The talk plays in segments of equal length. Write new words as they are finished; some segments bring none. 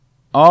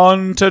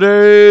On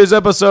today's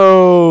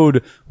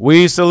episode,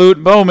 we salute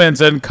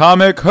moments in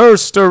comic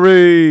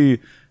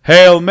herstory.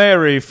 Hail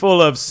Mary, full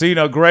of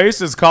Cena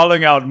Grace, is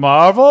calling out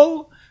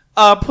Marvel.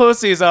 Our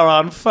pussies are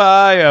on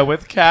fire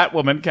with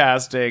Catwoman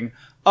casting.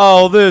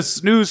 All this,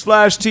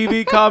 Newsflash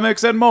TV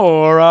comics, and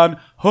more on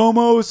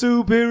Homo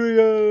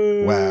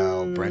Superior.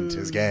 Well, Brent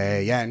is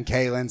gay, and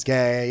Kaylin's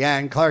gay,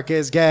 and Clark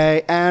is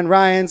gay, and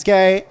Ryan's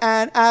gay,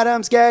 and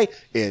Adam's gay.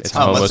 It's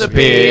Homo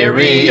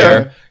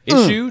Superior.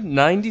 Issue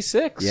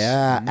 96.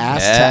 Yeah,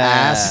 ass to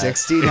ass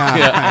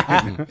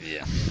 69.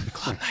 Yeah.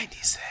 Club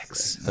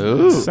 96.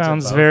 Ooh.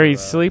 Sounds very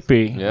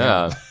sleepy.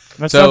 Yeah.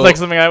 That So- sounds like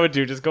something I would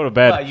do. Just go to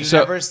bed. You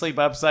never sleep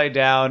upside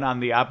down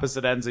on the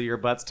opposite ends of your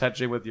butts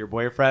touching with your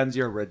boyfriends?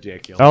 You're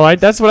ridiculous. Oh,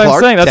 that's what I'm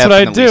saying. That's what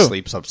I do.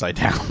 Sleeps upside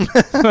down.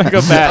 I'm gonna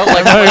go back.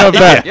 I'm gonna go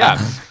back.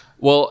 Yeah.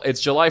 Well, it's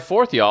July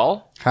 4th,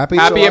 y'all. Happy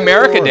Happy July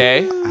America 4th.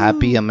 Day.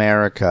 Happy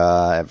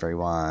America,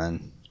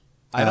 everyone.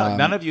 I don't.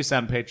 None of you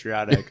sound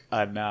patriotic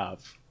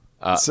enough.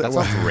 That sounds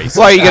racist.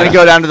 Well, are you going to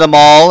go down to the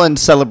mall and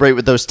celebrate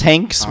with those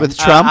tanks with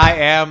Trump? I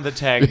am the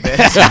tank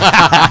bitch.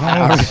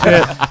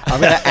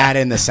 I'm going to add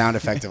in the sound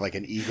effect of like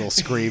an eagle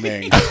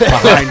screaming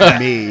behind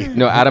me.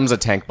 No, Adam's a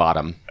tank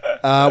bottom.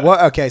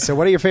 Okay, so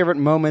what are your favorite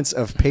moments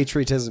of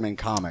patriotism in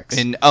comics?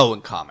 in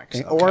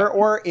comics. Okay.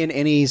 Or in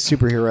any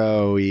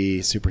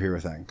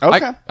superhero thing?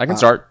 Okay. I can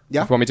start.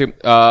 yeah. If you want me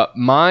to.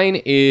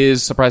 Mine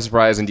is, surprise,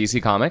 surprise, in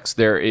DC Comics.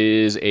 There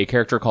is a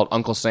character called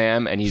Uncle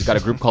Sam, and he's got a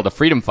group called the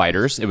Freedom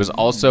Fighters. It was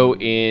also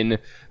in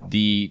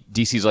the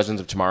DC's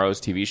Legends of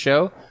Tomorrow's TV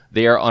show.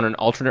 They are on an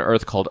alternate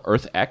Earth called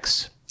Earth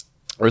X,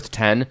 Earth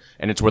 10,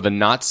 and it's where the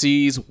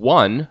Nazis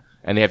won,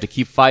 and they have to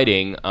keep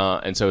fighting.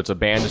 And so it's a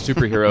band of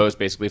superheroes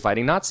basically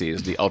fighting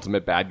Nazis, the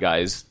ultimate bad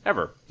guys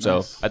ever. So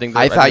I think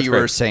I thought that's you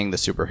great. were saying the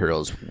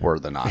superheroes were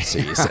the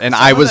Nazis, and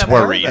I was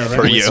worried them.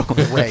 for It you.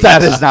 was great.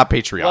 That is not Well, at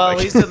patriotic.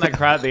 least in the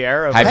crowd, the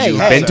Arab. Have you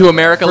hey, been to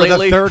America For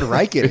lately? the Third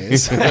Reich it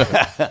is.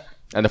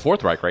 And the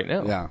Fourth Reich right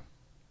now. Yeah.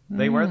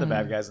 They were the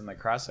bad guys in the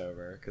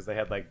crossover because they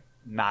had like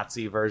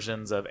Nazi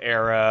versions of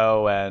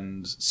Arrow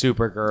and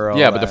Supergirl.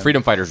 Yeah, but the and-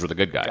 Freedom Fighters were the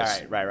good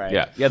guys. Right.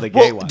 Yeah. Yeah, the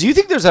gay Well, one. do you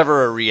think there's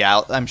ever a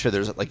reality? I'm sure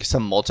there's like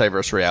some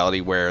multiverse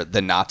reality where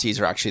the Nazis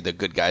are actually the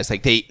good guys.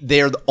 Like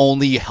they're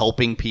only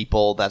helping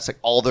people. That's like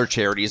all their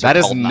charities. That are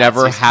has called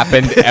never Nazis.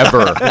 happened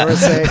ever.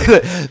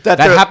 That That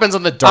happens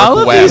on the dark All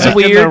of web. these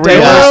weird, real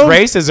diverse world?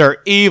 races are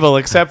evil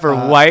except for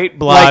white,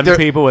 blonde they're-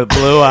 people with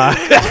blue eyes.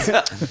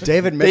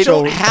 David They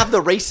Mitchell. don't have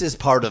the racist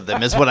part of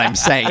them, is what I'm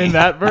saying. In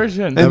that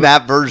version. In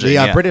that version, The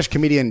yeah. British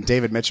comedian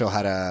David Mitchell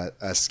had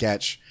a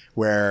sketch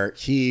where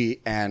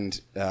he and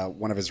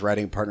one of his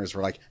writing partners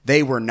were like,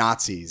 they were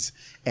Nazis.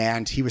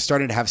 And he was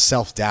starting to have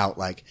self-doubt,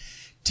 like,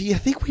 do you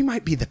think we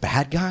might be the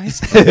bad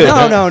guys?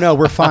 No,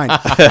 we're fine.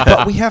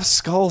 But we have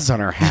skulls on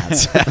our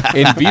hats.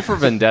 In V for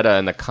Vendetta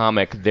in the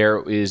comic,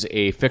 there is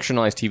a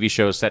fictionalized TV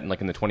show set in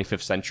like in the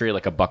 25th century,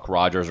 like a Buck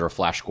Rogers or a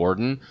Flash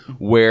Gordon,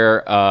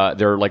 where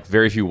there are like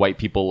very few white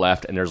people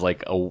left, and there's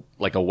like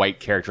a white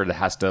character that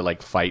has to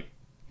like fight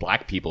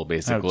black people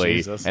basically,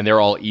 Jesus. and they're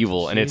all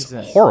evil, and it's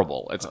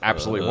horrible. It's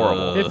absolutely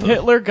horrible. If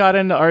Hitler got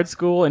into art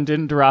school and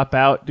didn't drop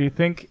out, do you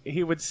think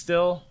he would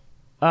still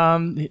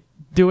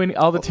doing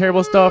all the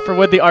terrible stuff, or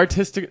would the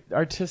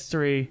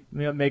artistry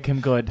make him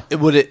good?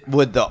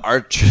 Would the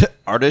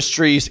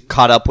artistry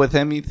caught up with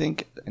him? You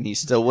think, and he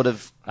still would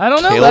have? I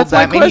don't know. killed That's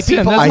my that many question.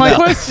 people? That's I my know.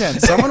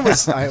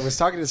 question. I was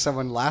talking to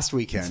someone last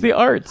weekend It's the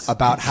arts.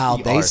 about how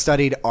they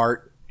studied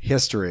art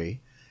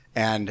history,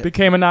 and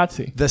Became a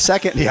Nazi. the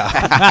second,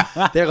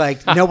 they're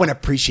like, no one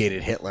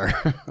appreciated Hitler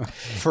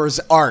for his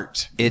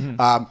art.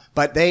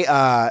 But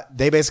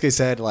they basically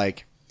said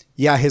like,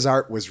 yeah, his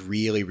art was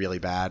really, really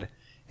bad,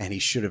 and he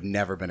should have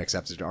never been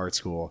accepted to art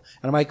school.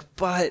 And I'm like,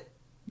 but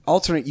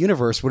alternate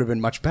universe would have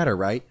been much better,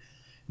 right?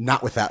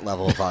 Not with that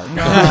level of art.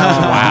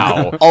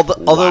 Wow.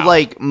 Although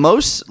like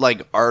most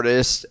like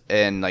artists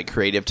and like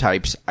creative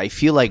types, I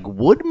feel like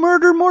would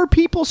murder more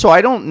people. So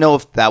I don't know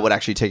if that would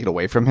actually take it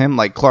away from him.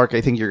 Like Clark,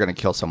 I think you're going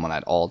to kill someone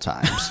at all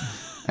times.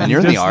 And you're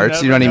in the Just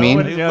arts, you know never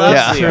what I mean? know loves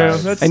that's the true.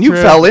 arts. That's And you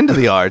true. fell into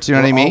the arts, you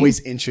know what I We're mean? always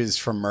inches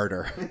from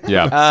murder.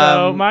 Yeah.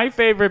 So my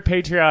favorite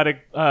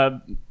patriotic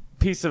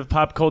piece of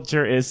pop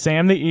culture is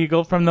Sam the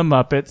Eagle from the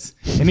Muppets.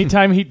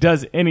 Anytime he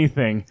does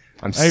anything,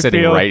 I'm I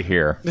sitting feel- right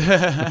here.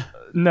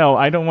 No,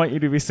 I don't want you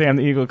to be Sam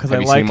the Eagle because I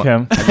Have you like seen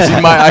him. Have you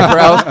seen my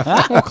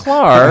eyebrows? Oh,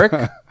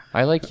 Clark.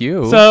 I like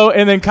you. So,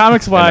 and then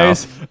comics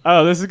wise,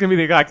 this is going to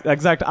be the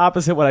exact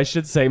opposite what I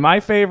should say. My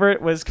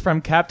favorite was from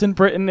Captain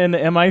Britain in the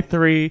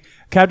MI3.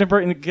 Captain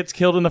Britain gets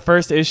killed in the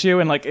first issue,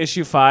 and like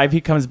issue 5,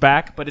 he comes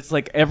back, but it's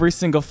like every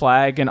single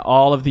flag in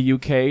all of the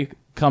UK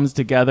comes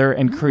together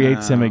and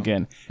creates him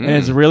again. And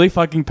it's really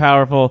fucking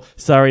powerful.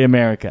 Sorry,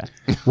 America.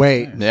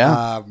 Wait,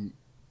 Yeah.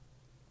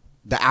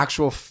 the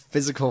actual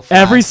physical flag.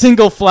 Every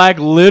single flag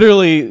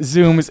literally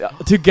zooms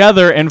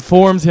together and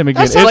forms him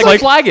again. That sounds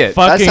like Flag It. That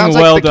Fucking sounds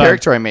well like the done.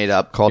 character I made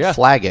up called Yeah.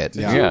 Flag It.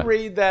 Yeah.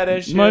 Read that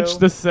issue. Much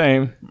the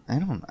same. I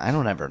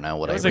don't ever know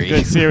what It was I a read.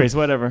 good series.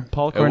 Whatever.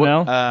 Paul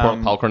Cornell.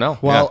 Paul Cornell.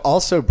 Well, Yeah.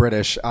 also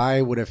British.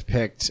 I would have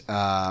picked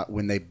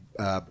when they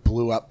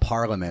blew up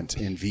Parliament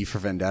in V for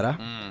Vendetta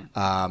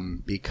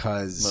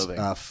because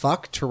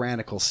fuck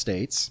tyrannical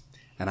states,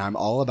 and I'm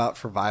all about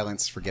for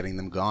violence for getting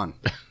them gone.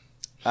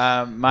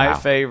 My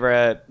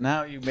favorite.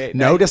 Now you made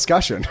No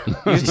discussion.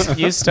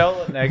 you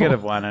stole a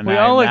negative one, and We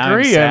all now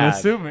agree, I'm sad.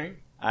 assuming.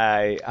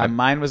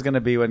 Mine was going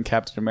to be when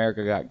Captain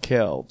America got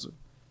killed.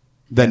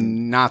 The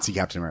Nazi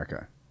Captain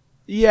America.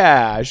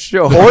 Yeah,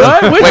 sure. Which one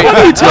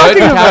are you talking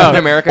Captain about?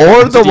 America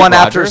Or the Steve one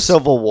after Rogers?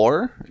 Civil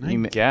War. I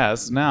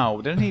guess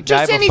no. Didn't he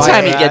Just die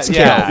anytime before he gets that?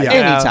 killed.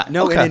 Yeah, Anytime.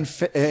 No, Okay. at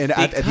the end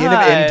of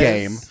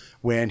Endgame,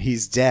 when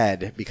he's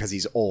dead because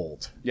he's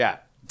old. Yeah.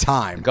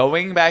 Time.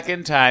 Going back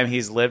in time,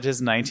 he's lived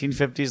his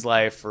 1950s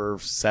life for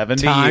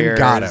 70 Time years.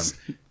 got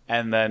him.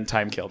 And then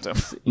time killed him.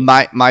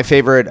 My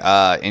favorite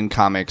in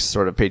comics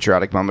sort of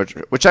patriotic moment,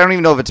 which I don't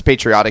even know if it's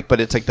patriotic, but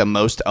it's like the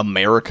most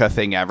America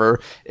thing ever,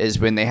 is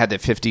when they had the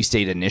 50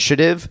 state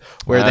initiative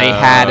where they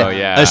had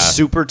yeah. a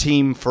super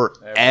team for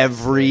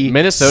every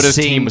Minnesota's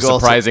team was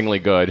single- surprisingly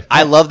good.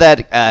 I love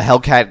that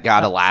Hellcat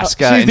got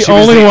Alaska. She's and the she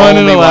was only one in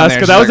only Alaska.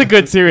 there. That She's was a like-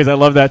 good series. I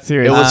love that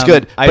series. It was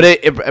good, I- but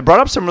it brought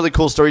up some really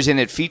cool stories, and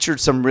it featured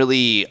some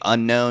really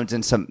unknowns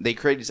and some. They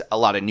created a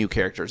lot of new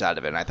characters out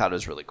of it, and I thought it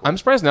was really cool. I'm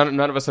surprised none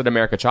of us said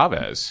America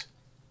Chavez.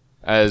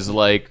 As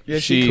like Yeah,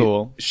 she's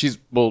cool. She's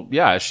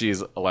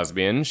she's a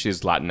lesbian.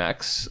 She's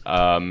Latinx.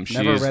 Never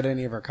She's read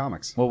any of her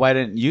comics. Well, why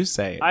didn't you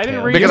say it? I didn't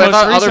Taylor? read Because the I most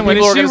thought other recent one.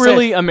 people Is were she gonna say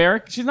really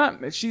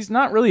American? She's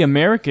not really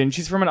American.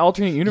 She's from an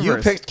alternate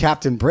universe. You picked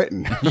Captain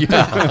Britain.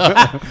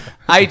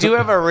 I do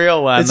have a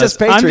real one. It's just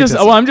that's-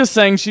 patriotism. I'm just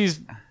saying she's.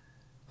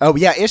 Oh,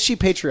 yeah. Is she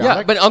patriotic?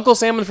 yeah, but Uncle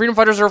Sam and the Freedom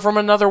Fighters are from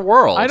another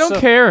world. I don't so-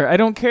 care. I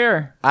don't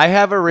care. I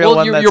have a real Well,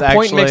 one. your- that's your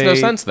point makes no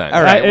actually- sense then.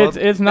 All right,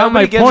 It's not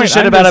nobody my gives point. a shit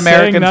I'm about just saying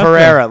American nothing.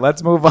 Ferrera.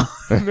 Let's move on.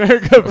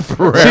 America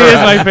Ferrera. She is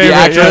my favorite. The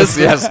actress,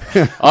 yes.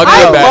 yes. Ugly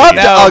I Betty. loved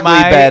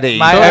Ugly Betty.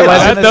 I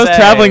was gonna Those say-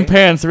 traveling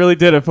pants really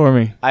did it for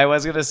me. I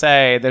was going to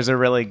say there's a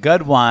really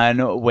good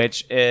one,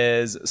 which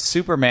is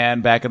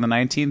Superman back in the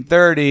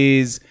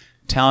 1930s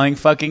telling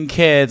fucking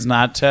kids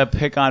not to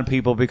pick on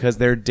people because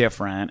they're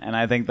different. And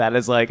I think that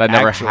is like That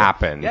never actual-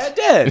 happened. Yeah, it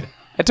did.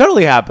 It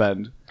totally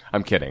happened.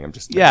 I'm kidding. I'm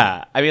just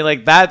Yeah. I mean,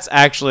 like, that's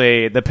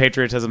actually the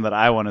patriotism that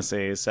I want to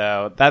see.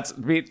 So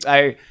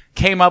I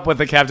came up with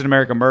the Captain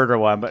America murder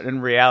one, but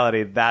in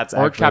reality, that's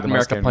Or actually Captain the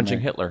most America came to punching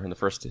me. Hitler in the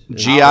first.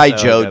 G.I.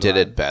 Also Joe good did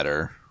one. it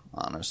better,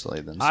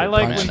 honestly, than I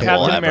like when Superman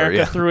Captain will ever, America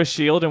yeah. threw a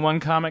shield in one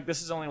comic.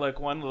 This is only like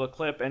one little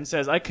clip, and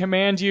says, "I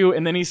command you,"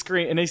 and then he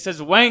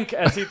says "wank"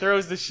 as he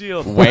throws the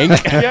shield.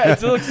 Wank. Yeah,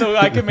 it looks so.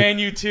 I command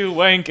you to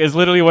wank is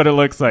literally what it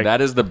looks like.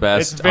 That is the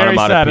best It's very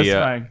onomatopoeia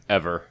satisfying.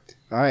 ever.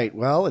 All right.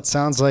 Well, it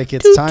sounds like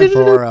it's time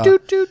for.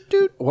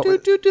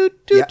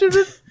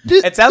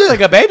 It sounds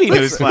like a baby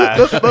news flash.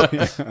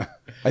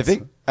 I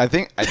think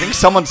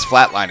someone's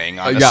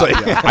flatlining. Honestly,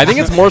 I think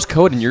it's Morse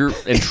code, and you're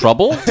in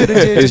trouble.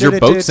 Is your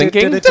boat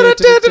sinking? It's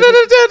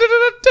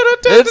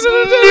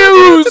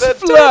news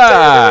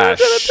flash.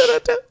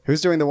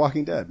 Who's doing The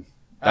Walking Dead?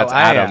 That's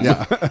I Adam.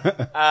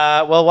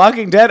 am. Well,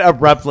 Walking Dead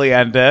abruptly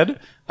ended.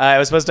 It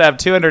was supposed to have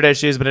 200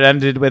 issues, but it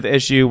ended with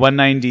issue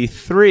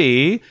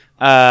 193.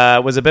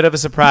 Was a bit of a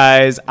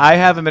surprise. I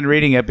haven't been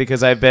reading it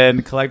because I've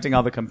been collecting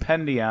all the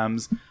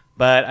compendiums,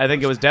 but I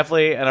think it was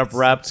definitely an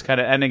abrupt kind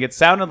of ending. It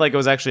sounded like it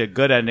was actually a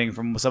good ending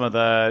from some of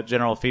the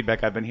general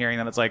feedback I've been hearing,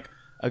 that it's like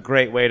a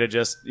great way to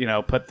just,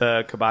 put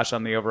the kibosh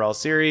on the overall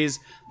series.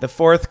 The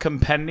fourth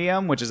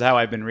compendium, which is how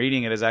I've been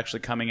reading it, is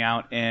actually coming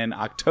out in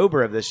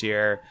October of this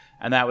year,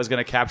 and that was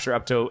going to capture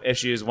up to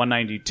issues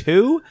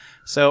 192.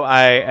 So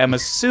I am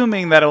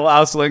assuming that it will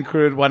also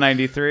include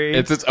 193.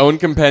 It's its own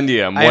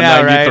compendium. I know,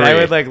 193. right? I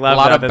would, love a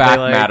lot that of they, back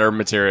like- matter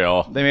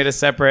material. They made a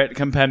separate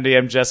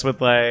compendium just with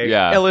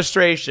Yeah.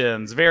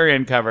 illustrations,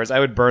 variant covers. I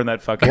would burn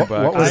that fucking book.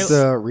 What was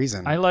the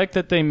reason? I like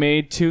that they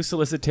made two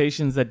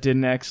solicitations that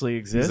didn't actually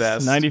exist.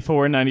 Exist.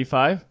 94 and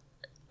 95.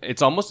 It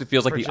feels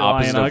like For the July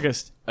opposite and of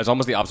August. It's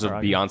almost the opposite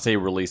of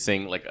Beyonce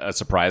releasing like a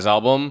surprise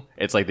album.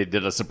 It's like they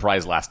did a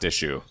surprise last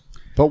issue.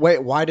 But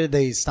wait, why did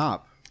they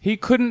stop? He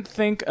couldn't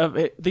think of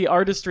it, the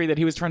artistry that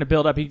he was trying to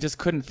build up. He just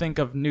couldn't think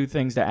of new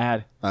things to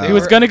add. He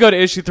was going to go to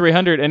issue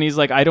 300, and he's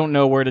like, I don't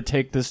know where to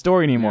take this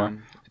story anymore.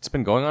 It's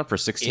been going on for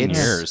 16 It's-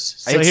 years.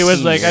 So he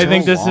was like, I so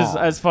think this is long.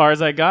 as far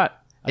as I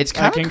got. it's I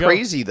kind can of go.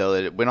 crazy though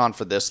that it went on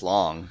for this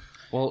long.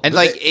 Well, And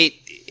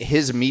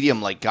his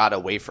medium got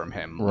away from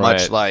him, Right.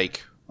 much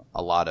like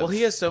a lot of. Well,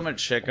 he has so much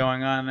shit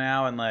going on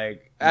now, and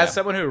as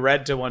someone who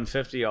read to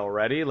 150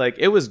 already,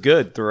 it was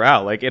good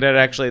throughout.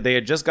 They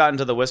had just gotten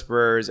to the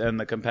Whisperers and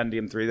the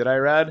Compendium 3 that I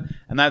read,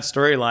 and that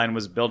storyline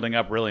was building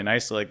up really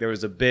nicely. There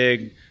was a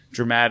big,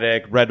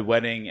 dramatic Red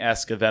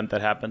Wedding-esque event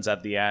that happens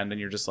at the end, and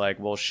you're just like,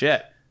 well,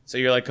 shit. So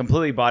you're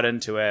completely bought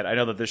into it. I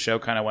know that the show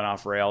kind of went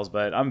off rails,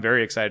 but I'm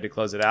very excited to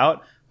close it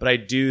out. But I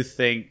do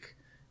think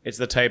it's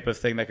the type of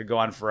thing that could go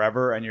on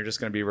forever, and you're just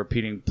going to be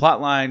repeating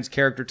plot lines,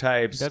 character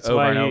types That's over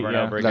why and he- over and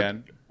yeah. over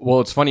again. Well,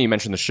 it's funny you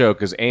mentioned the show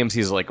because AMC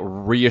is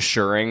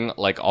reassuring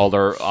all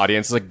their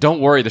audience. It's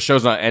don't worry, the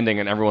show's not ending,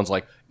 and everyone's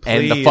like,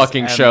 end the Please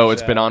fucking end show. the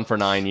It's show. been on for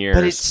 9 years.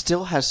 But it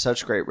still has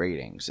such great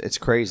ratings. It's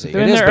crazy.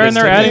 And is, but they're, it's and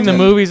they're adding the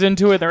different. movies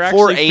into it. They're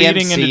For actually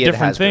feeding AMC, into it different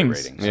has great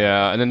things. ratings.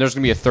 Yeah, and then there's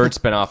gonna be a third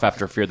spinoff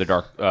after Fear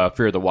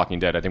the Walking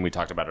Dead. I think we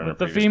talked about it. With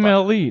the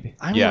female lead.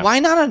 I mean, Yeah. why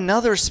not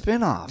another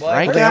spin-off,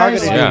 right, But they are guys?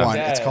 going to do Yeah. one.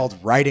 It's called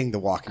Writing the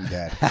Walking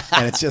Dead,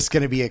 and it's just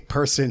going to be a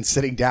person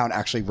sitting down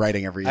actually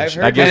writing every I've issue.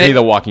 heard That gives me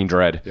the Walking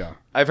Dread. Yeah.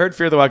 I've heard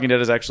Fear the Walking Dead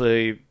is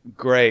actually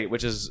great,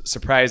 which is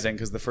surprising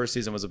because the first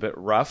season was a bit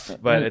rough.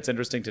 But it's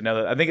interesting to know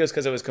that. I think it was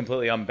because it was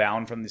completely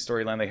unbound from the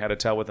storyline they had to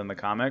tell within the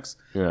comics.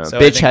 Yeah. So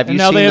I Bitch, think- have you And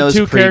now seen they have those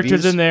two previews?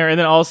 characters in there, and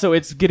then also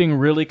it's getting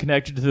really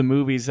connected to the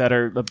movies that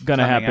are going to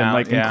Coming happen, out,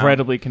 like yeah.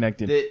 incredibly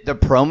connected. The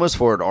promos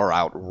for it are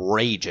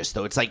outrageous,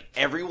 though. It's like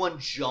everyone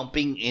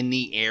jumping in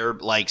the air,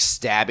 like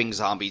stabbing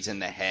zombies in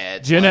the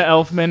head. Jenna like,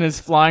 Elfman is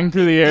flying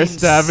through the air,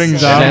 stabbing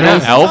Jenna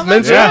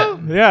zombies. Elfman's Yeah,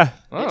 yeah.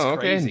 Oh, okay.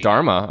 crazy.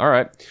 Dharma. All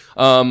right.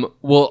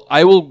 Well,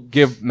 I will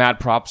give mad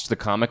props to the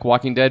comic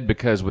Walking Dead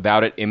because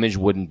without it, Image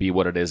wouldn't be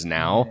what it is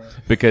now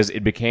because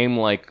it became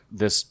like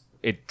this.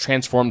 It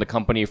transformed the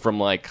company from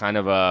like kind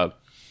of a,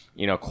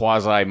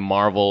 quasi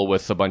Marvel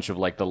with a bunch of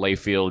like the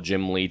Layfield,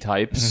 Jim Lee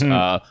types,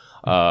 Mark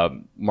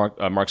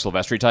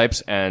Silvestri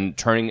types, and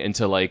turning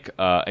into like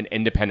an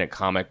independent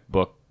comic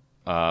book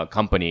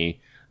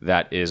company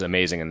that is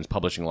amazing and is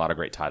publishing a lot of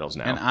great titles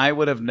now. And I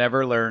would have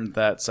never learned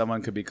that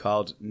someone could be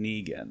called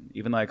Negan,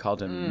 even though I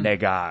called him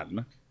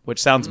Negan,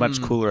 which sounds much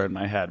cooler in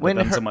my head. But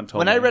then someone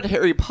told me. I read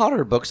Harry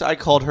Potter books, I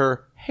called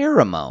her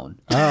Haramone.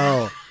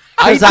 Oh,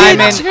 Because I'm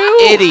an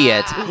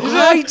idiot.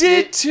 I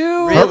did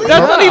too. Really?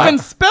 That's not even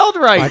spelled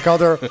right. I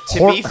called her.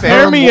 To be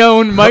fair,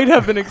 Hermione might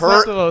have been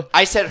acceptable.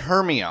 I said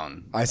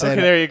Hermione. I said,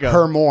 Okay, there you go.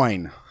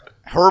 Hermoine.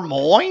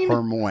 Hermoine?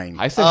 Hermoine.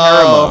 I said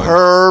Oh,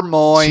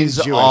 Hermione. She's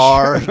Hermoines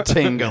Jewish. are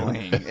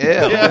tingling.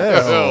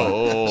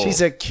 Ew. She's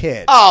a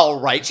kid. All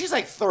right, she's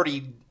like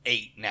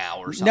 38 now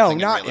or something. no, in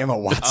not real- Emma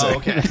Watson. Oh,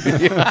 okay.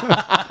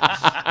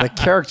 The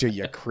character,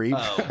 you creep.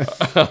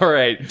 All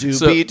right.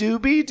 So, Doobie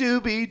doobie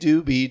doobie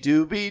doobie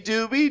doobie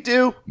doobie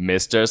doo.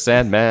 Mr.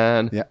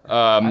 Sandman. Yeah.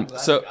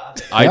 So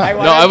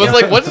I was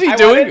like, what's he I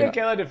doing? wanted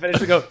Kayla to finish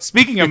to go.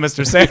 Speaking of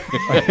Mr. Sam,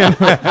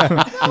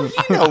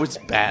 You know it's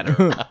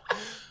better.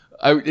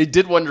 I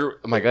did wonder.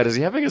 Oh my God, is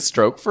he having a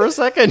stroke for a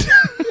second?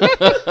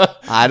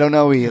 I don't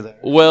know either.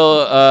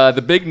 Well,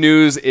 the big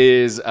news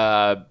is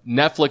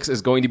Netflix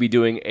is going to be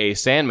doing a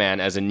Sandman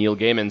as a Neil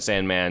Gaiman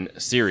Sandman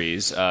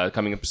series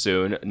coming up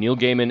soon. Neil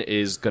Gaiman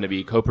is going to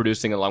be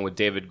co-producing along with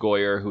David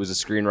Goyer, who is a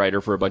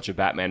screenwriter for a bunch of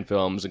Batman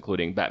films,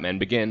 including Batman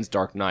Begins,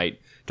 Dark Knight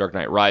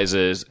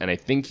Rises, and I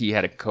think he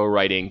had a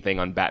co-writing thing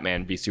on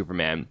Batman v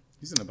Superman.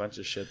 he's in a bunch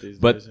of shit these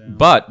But days.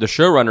 but the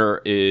showrunner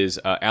is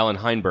Alan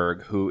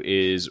Heinberg, who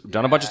is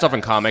done a bunch of stuff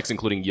in comics,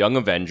 including Young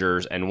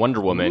Avengers and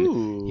Wonder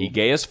Woman. He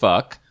gay as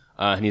fuck,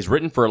 and he's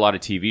written for a lot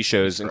of TV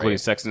shows, including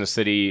Sex and the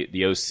City,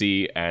 The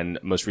OC, and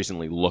most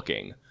recently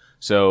Looking.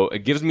 So it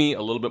gives me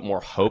a little bit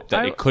more hope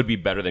that it could be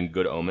better than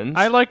Good Omens.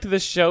 I liked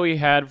this show he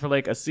had for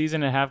like a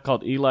season and a half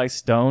called Eli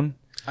Stone.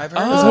 I've It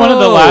was one of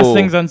the last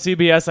things on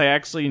CBS I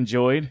actually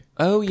enjoyed.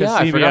 Oh 'Cause yeah,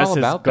 I forgot all CBS is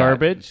about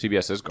garbage. that.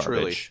 CBS is Truly.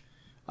 garbage.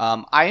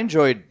 I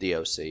enjoyed the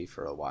OC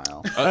for a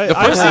while. The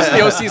first season of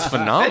the OC is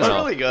phenomenal. It's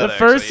really good. The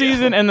first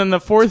season and then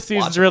the fourth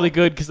season's Watchable. really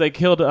good because they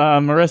killed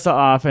Marissa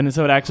off, and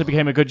so it actually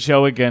became a good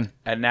show again.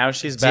 And now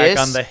she's back Dis-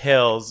 on the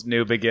Hills,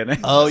 New Beginning.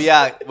 Oh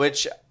yeah,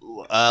 which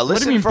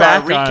listen mean for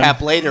our back on?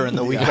 recap later in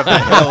the week of the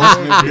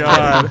Hills.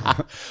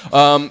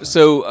 God.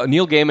 So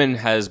Neil Gaiman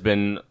has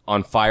been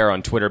on fire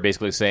on Twitter,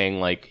 basically saying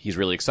like he's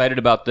really excited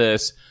about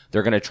this.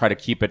 They're going to try to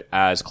keep it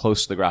as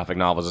close to the graphic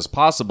novels as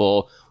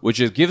possible,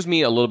 gives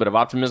me a little bit of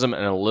optimism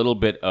and a little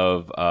bit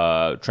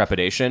of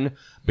trepidation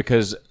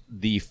because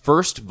the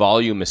first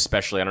volume,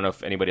 especially, I don't know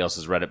if anybody else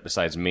has read it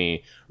besides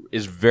me,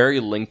 is very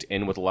linked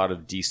in with a lot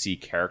of DC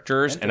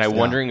characters, and I'm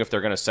wondering if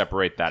they're going to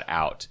separate that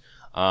out.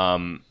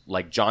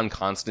 Like John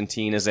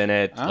Constantine is in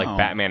it, like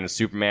Batman and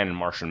Superman and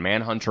Martian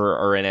Manhunter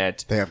are in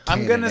it. They have I'm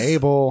Cain gonna and s-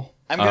 Abel.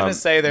 I'm gonna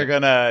say they're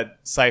gonna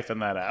siphon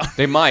that out.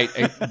 They might.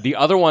 The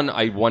other one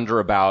I wonder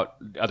about,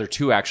 the other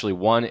two actually.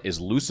 One is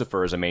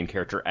Lucifer as a main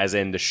character, as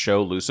in the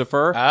show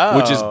Lucifer,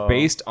 which is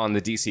based on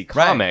the DC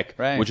comic,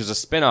 right. which is a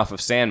spin-off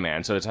of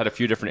Sandman. So it's had a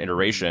few different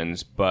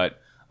iterations, but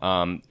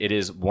it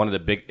is one of the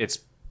big.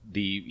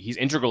 He's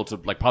integral to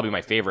like probably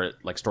my favorite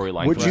like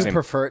storyline. Would for you Sam-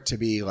 prefer it to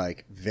be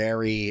like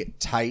very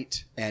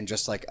tight and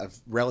just like a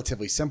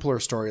relatively simpler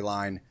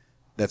storyline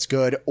that's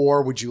good,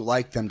 or would you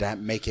like them to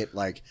make it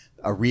like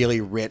a really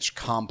rich,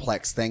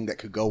 complex thing that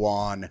could go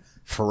on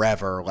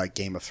forever, like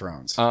Game of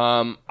Thrones?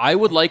 I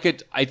would like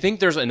it. I think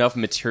there's enough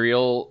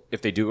material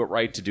if they do it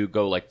right to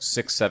go like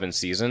 6-7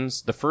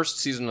 seasons. The first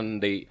season,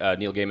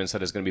 Neil Gaiman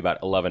said is going to be about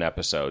 11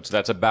 episodes.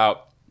 That's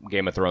about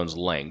Game of Thrones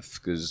length,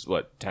 because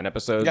 10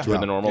 episodes Yeah. were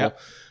the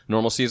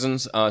normal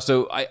seasons.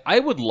 So I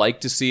would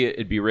like to see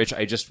it be rich.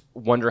 I just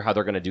wonder how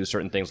they're going to do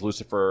certain things.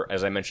 Lucifer,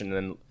 as I mentioned,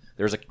 and then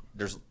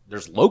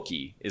there's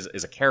Loki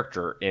is a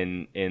character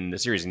in the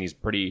series, and he's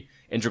pretty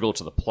integral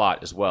to the plot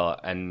as well.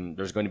 And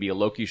there's going to be a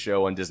Loki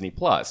show on Disney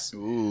Plus.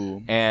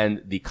 Ooh.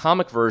 And the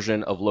comic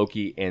version of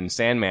Loki in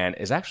Sandman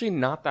is actually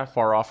not that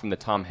far off from the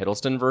Tom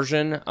Hiddleston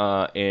version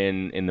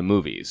in the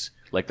movies,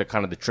 like the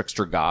kind of the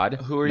trickster god.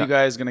 Who are you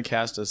guys going to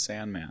cast as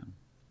Sandman?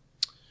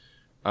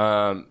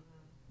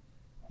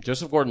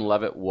 Joseph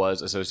Gordon-Levitt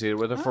was associated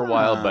with it for a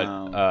while,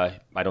 but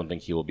I don't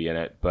think he will be in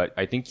it. But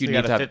I think you You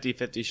need got to a have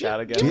 50-50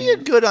 shot Give again. me a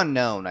good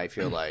unknown. I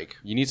feel like.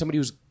 you need somebody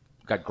who's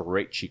got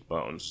great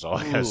cheekbones. Is all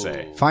I gotta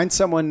say. Find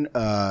someone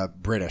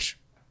British.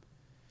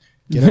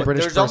 Get a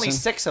British There's person. only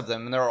 6 of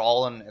them, and they're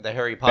all in the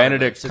Harry Potter.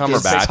 Benedict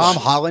movies. So Cumberbatch. Is Tom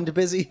Holland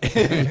busy?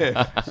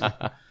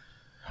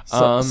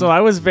 So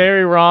I was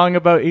very wrong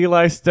about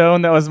Eli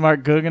Stone. That was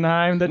Mark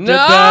Guggenheim that did No!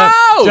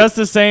 that. Just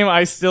the same,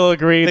 I still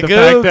agree. The,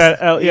 Googs.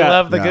 fact that You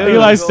love the Yeah. Googs.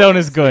 Eli Stone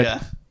is good. Yeah.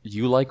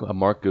 You like a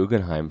Mark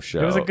Guggenheim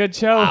show? It was a good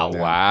show. Oh,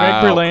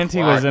 wow. Greg Berlanti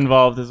was Clark.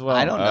 involved as well.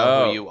 I don't know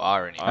Oh. who you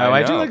are anymore. Oh,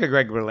 I do know. like a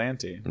Greg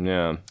Berlanti.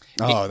 Yeah.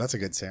 Oh, that's a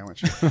good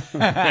sandwich. He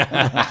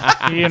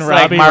and It's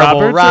Robbie like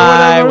marble Roberts or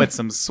rye whatever. with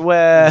some A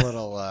sweat.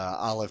 little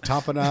olive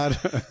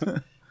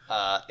tapenade.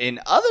 In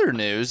other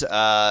news,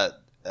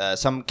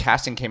 some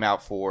casting came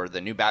out for the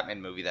new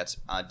Batman movie that's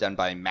done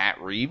by Matt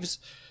Reeves.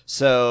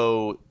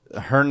 So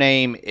her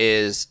name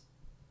is,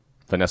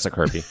 Vanessa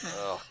Kirby.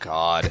 oh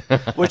God,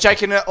 which I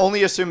can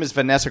only assume is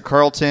Vanessa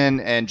Carlton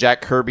and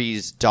Jack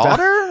Kirby's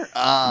daughter.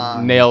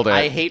 Nailed it.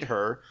 I hate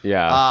her.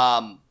 Yeah.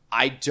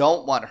 I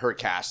don't want her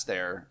cast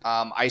there.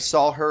 I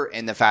saw her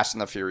in the Fast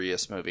and the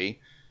Furious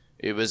movie.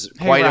 It was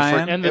quite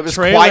Ryan. And it the was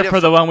trailer quite for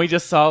the one we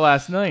just saw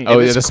last night. Oh,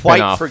 it yeah, was the quite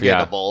spin-off,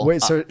 forgettable. Wait,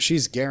 so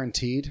she's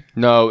guaranteed?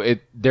 No,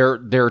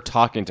 they're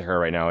talking to her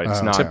right now.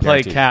 It's not To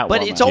play guaranteed. Catwoman.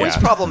 But it's always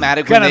Yeah.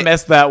 problematic when Gonna they,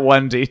 miss that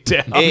one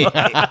detail.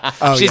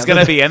 Oh, She's yeah,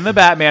 gonna be in the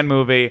Batman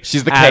movie.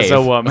 She's the as cave.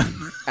 a woman.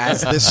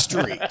 as the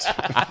street.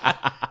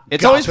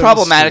 It's always Gotham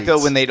problematic though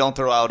streets. when they don't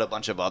throw out a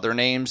bunch of other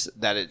names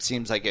that it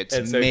seems like it's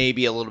It's a-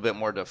 maybe a little bit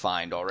more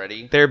defined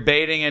already. They're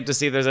baiting it to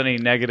see if there's any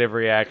negative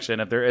reaction.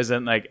 If there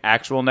isn't like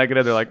actual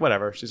negative, they're like,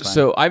 whatever, she's fine.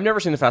 So I've never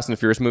seen the Fast and the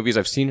Furious movies.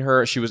 I've seen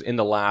her. She was in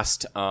the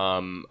last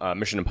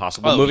Mission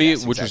Impossible movie,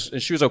 yes, which was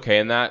she was okay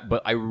in that.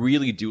 But I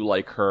really do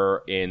like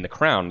her in The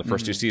Crown. The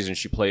first 2 seasons,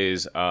 she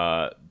plays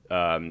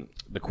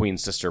the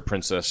Queen's sister,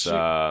 Princess what's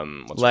her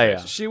Leia.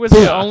 name? She was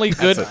the only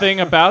good thing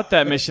about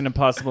that Mission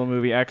Impossible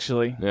movie,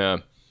 actually. Yeah.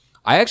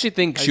 I actually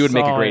think she would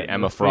make a saw great it in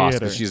Emma the Frost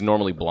theater. because she's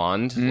normally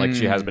blonde, like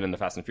she has been in the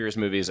Fast and Furious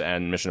movies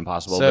and Mission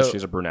Impossible, So, but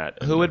she's a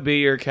brunette. who would be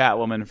your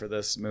Catwoman for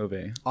this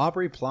movie?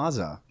 Aubrey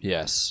Plaza.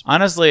 Yes.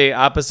 Honestly,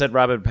 opposite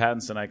Robert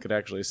Pattinson, I could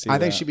actually see. I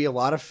think that. she'd be a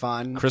lot of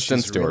fun. Kristen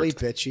She's Stewart. really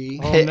bitchy.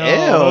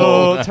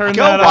 Oh, turn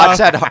Go that watch off.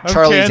 that I'm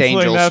Charlie's canceling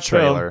Angels that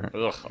film. trailer.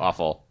 Ugh,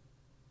 awful.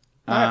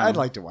 I'd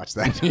like to watch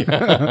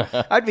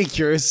that. I'd be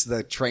curious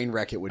the train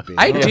wreck it would be.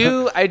 I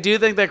do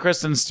think that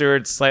Kristen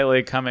Stewart's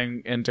slightly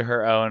coming into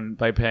her own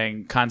by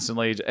playing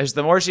constantly. As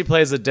the more she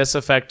plays a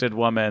disaffected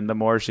woman, the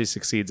more she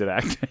succeeds at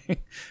acting,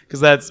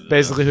 because that's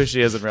basically who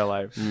she is in real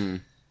life.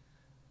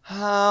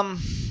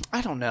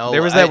 I don't know.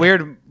 There was that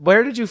weird.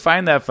 Where did you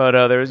find that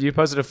photo? You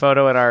posted a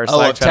photo in our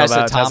Slack of channel Tessa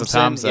about Thompson. Tessa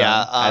Thompson.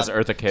 Yeah, As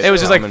Eartha Kitt. It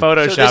was just like Common.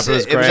 Photoshop. So it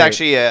was great. it was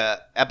actually a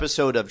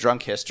episode of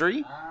Drunk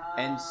History,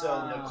 and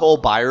so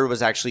Nicole Byer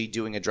was actually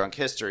doing a Drunk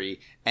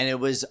History, and it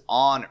was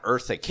on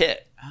Eartha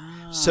Kitt.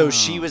 So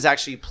she was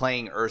actually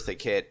playing Eartha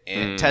Kitt,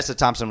 and Tessa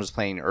Thompson was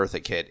playing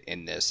Eartha Kitt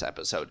in this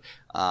episode.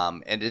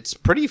 And it's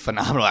pretty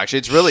phenomenal, actually.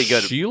 It's really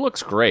good. She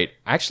looks great.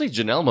 Actually,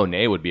 Janelle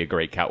Monáe would be a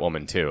great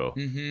Catwoman too.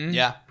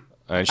 Yeah.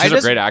 And she's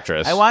a great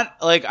actress.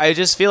 I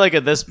just feel like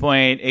at this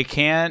point it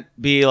can't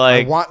be I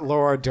like. want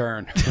Laura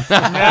Dern.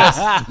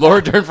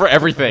 Laura Dern for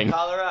everything.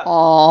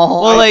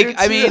 Well, like,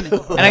 I mean,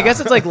 and I guess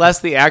it's like less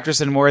the actress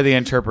and more the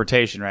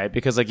interpretation, right?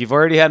 Because like you've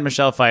already had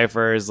Michelle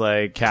Pfeiffer as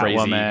like Crazy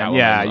Catwoman. Catwoman.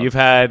 Yeah, you've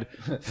had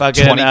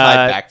fucking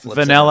 25 backflips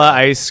Vanilla in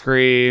a row. Ice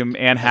Cream,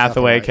 Anne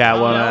Hathaway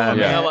Catwoman.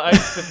 Yeah. Vanilla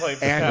Ice to play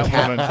and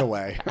Catwoman.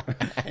 Hathaway.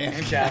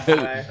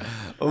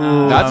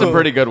 That's a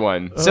pretty good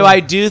one. So I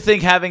do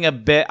think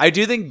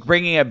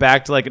bringing it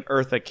back to like an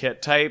Eartha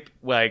Kitt type,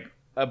 like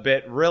a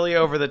bit really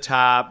over the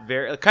top,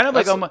 very kind of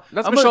like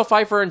That's Michelle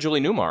Pfeiffer and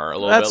Julie Newmar a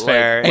little That's bit.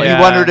 fair. And Yeah.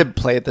 you want her to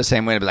play it the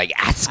same way, to be like,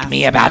 ask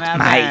me about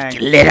my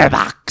litter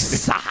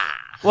box.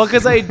 Well,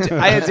 because I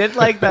did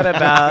like that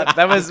about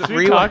that was Did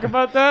we talk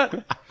about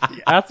that?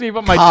 Ask me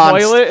about my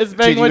toilet is Did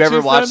being you what ever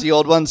you watch said? the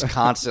old ones?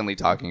 Constantly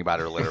talking about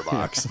her litter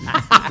box. Is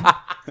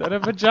that a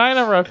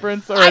vagina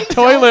reference or a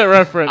toilet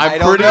reference? I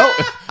don't know.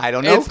 I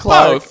don't know, It's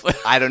Clark.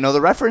 both. I don't know the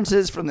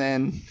references from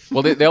then.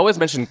 Well, they always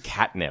mention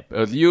catnip.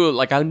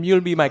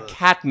 You'll be my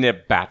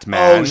catnip,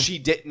 Batman. Oh, she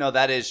did. No,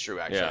 that is true,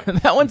 actually. Yeah.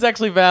 That one's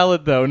actually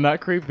valid though,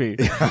 not creepy.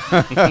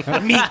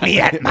 Meet me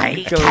at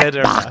my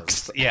Glitter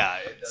box. Yeah.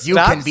 You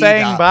Stop can be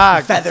saying the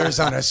box. feathers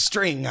on a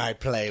string I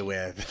play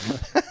with.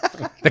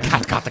 The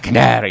cat got the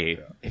canary.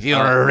 If you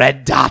were a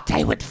red dot,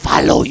 I would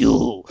follow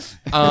you.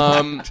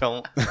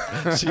 Don't.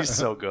 She's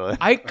so good.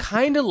 I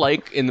kind of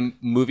like in the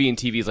movie and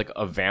TV is like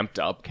a vamped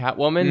up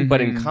Catwoman, but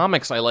in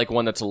comics I like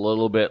one that's a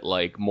little bit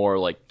like more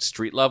like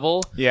street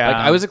level. Yeah. Like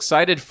I was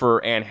excited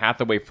for Anne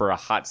Hathaway for a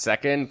hot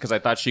second because I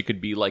thought she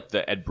could be like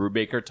the Ed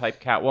Brubaker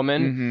type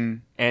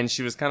Catwoman, and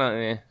she was kind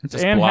of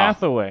just Anne blah.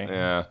 Hathaway.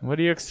 Yeah. What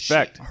do you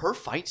expect? Her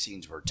fight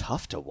scenes were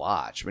tough to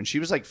watch. When she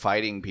was like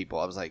fighting people,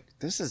 I was like,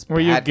 "This is." Were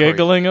you bad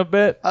giggling a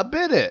bit? A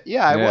bit it,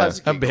 yeah, I Yeah.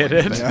 was A bit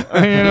giggling. it.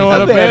 You know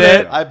what a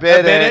bit it? I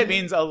bit it.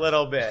 means a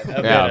little bit.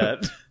 A Yeah.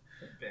 bit.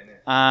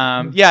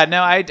 Yeah,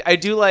 no, I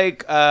do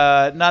like,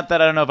 not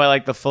that I don't know if I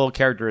like the full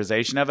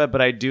characterization of it,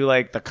 but I do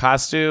like the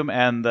costume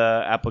and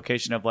the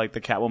application of like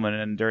the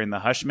Catwoman and during the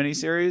Hush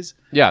miniseries.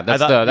 Yeah,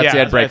 that's I thought- the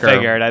Ed Breaker. I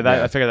figured.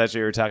 I figured that's what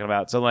you were talking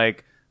about. So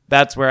like,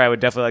 that's where I would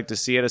definitely like to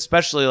see it,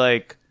 especially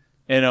like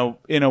in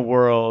a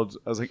world.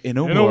 I was like, in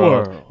a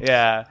world.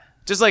 Yeah.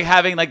 Just like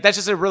having like that's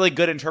just a really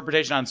good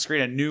interpretation on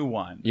screen, a new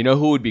one. You know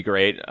who would be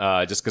great?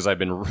 Just because I've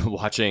been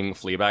watching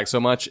Fleabag so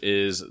much,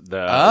 is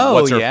the Oh,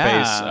 what's her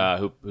yeah. face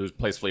who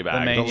plays Fleabag?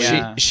 The main- The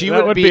yeah. lead. She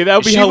That would be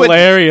she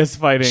hilarious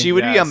fighting. She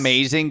would be Yes.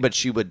 amazing, but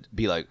she would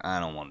be like, "I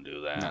don't want to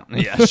do that."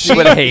 Yeah, she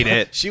would hate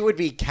it. She would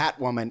be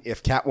Catwoman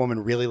if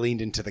Catwoman really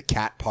leaned into the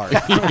cat part.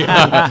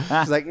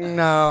 She's like,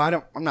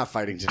 no, I'm not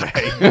fighting today.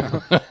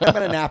 I'm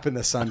gonna nap in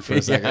the sun for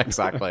a second. Yeah,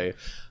 exactly.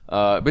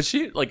 But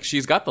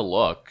she's got the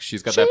look.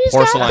 She's got that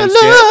porcelain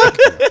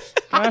skin.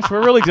 Gosh,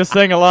 we're really just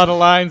saying a lot of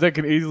lines that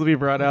can easily be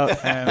brought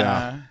out.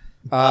 And,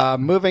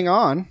 Moving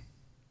on.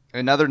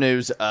 In other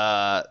news,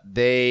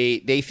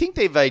 they think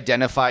they've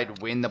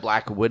identified when the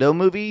Black Widow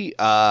movie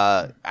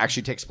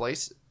actually takes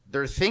place.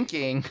 They're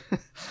thinking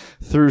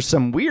through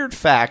some weird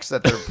facts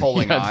that they're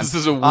pulling Yeah, on. this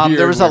is a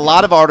there was a weird-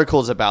 lot of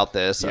articles about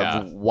this Yeah.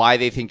 of why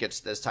they think it's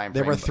this time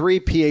There frame. were 3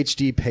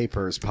 PhD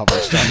papers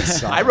published on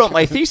this. I wrote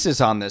my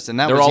thesis on this, and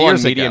that They're was all on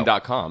years ago.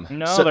 Medium.com.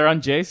 No, they're on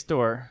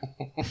JSTOR.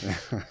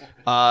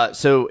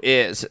 So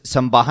is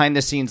some behind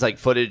the scenes like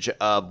footage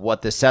of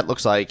what the set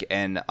looks like,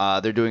 and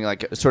they're doing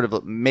like sort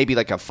of maybe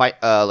like a fight,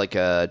 like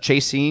a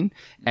chase scene,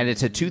 and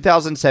it's a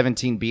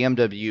 2017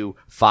 BMW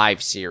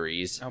 5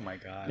 Series. oh my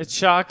god. It's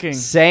shocking.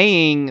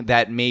 Saying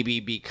that maybe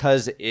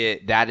because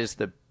that is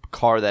the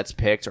car that's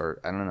picked, or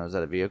I don't know, is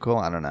that a vehicle?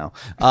 I don't know.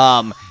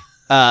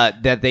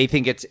 That they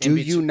think it's. Do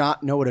you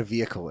not know what a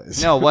vehicle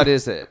is? No, what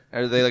is it?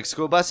 Are they like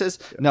school buses?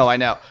 No, I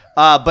know.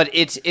 But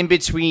it's in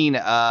between.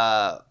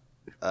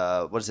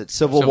 What is it?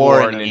 Civil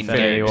War and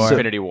Infinity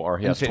War.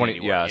 Yeah, it's Infinity 20,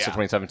 War, yeah, yeah. so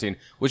 2017,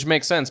 which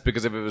makes sense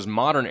because if it was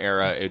modern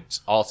era,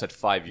 it's all set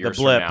 5 years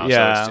blip, from now.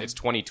 yeah. So it's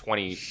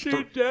 2020,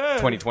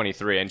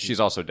 2023, and she's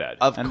also dead.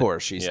 Of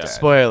course, she's Yeah. dead.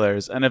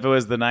 Spoilers. And if it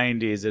was the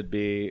 90s, it'd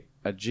be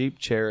a Jeep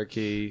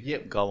Cherokee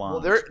Galant. Well,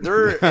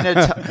 they're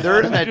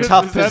in a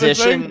tough Is that a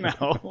thing? position.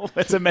 no,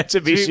 it's a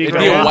Mitsubishi. It'd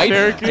be a Galant. white,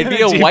 Cherokee? it'd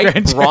be a Jeep white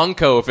Ranger.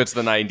 Bronco if it's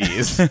the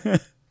 90s.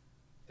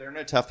 They're in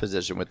a tough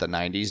position with the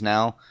 90s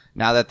now.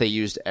 Now that they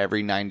used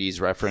every 90s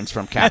reference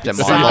from Captain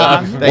Song.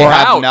 Marvel, they We're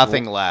have out.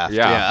 nothing left.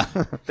 Yeah.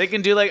 They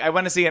can do like I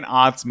want to see an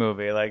aughts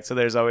movie. Like so,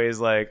 there's always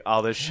like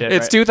all this shit.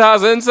 It's right?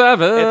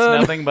 2007.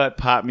 It's nothing but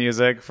pop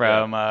music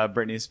from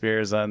Britney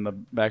Spears and the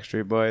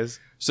Backstreet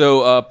Boys.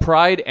 So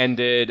Pride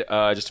ended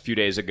just a few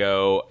days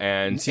ago,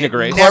 and Tina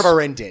Grace.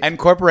 Never ended. And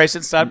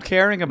corporations stopped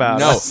caring about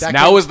No, us. Second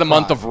now is the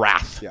month Pride. of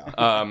wrath.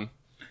 Yeah.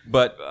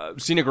 But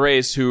Tina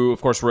Grace, who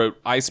of course wrote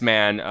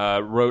Iceman,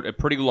 wrote a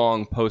pretty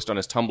long post on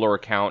his Tumblr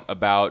account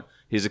about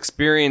his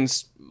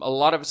experience.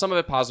 Some of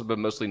it positive, but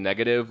mostly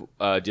negative,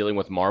 dealing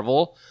with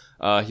Marvel.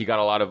 He got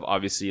a lot of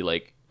obviously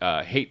like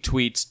hate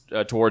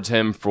tweets towards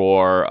him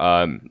for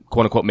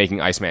quote unquote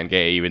making Iceman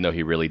gay, even though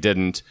he really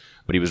didn't.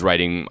 But he was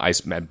writing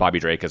Iceman, Bobby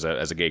Drake as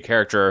a gay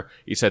character.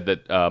 He said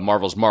that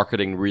Marvel's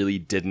marketing really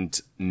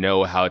didn't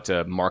know how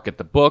to market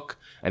the book,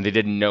 and they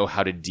didn't know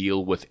how to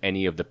deal with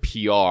any of the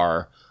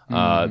PR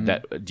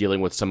that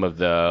dealing with some of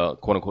the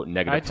quote unquote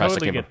negative I press that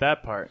totally came get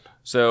that part.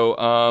 So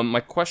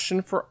my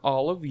question for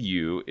all of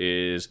you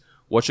is,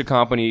 what should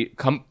comic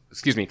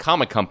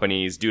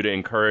companies do to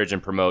encourage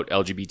and promote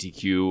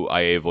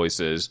LGBTQIA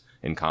voices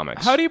in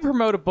comics? How do you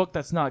promote a book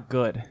that's not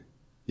good?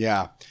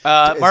 Yeah.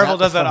 Marvel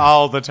does that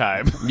all the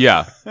time.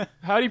 Yeah.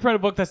 How do you promote a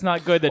book that's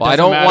not good that Well, I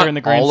doesn't don't matter in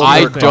the grand want.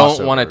 scheme I of things?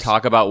 don't want to crossovers.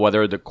 talk about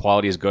whether the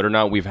quality is good or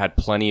not. We've had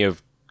plenty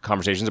of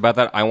conversations about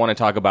that. I want to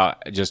talk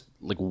about just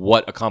like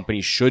what a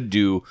company should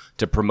do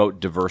to promote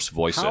diverse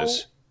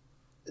voices.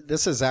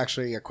 This is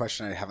actually a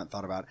question I haven't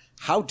thought about.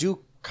 How do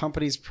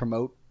companies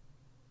promote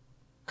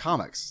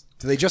comics?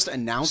 Do they just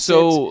announce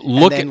So it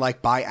look and then at-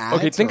 like buy ads?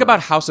 Okay, think or-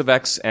 about House of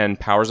X and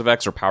Powers of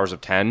X or Powers of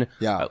 10.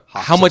 Yeah.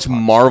 How much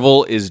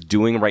Marvel is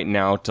doing right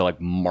now to like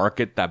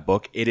market that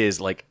book. It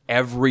is like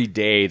every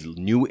day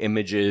new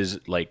images,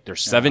 like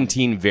there's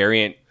 17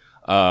 variant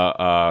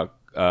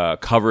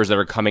covers that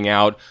are coming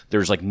out.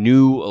 There's like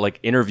new like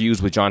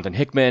interviews with Jonathan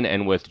Hickman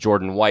and with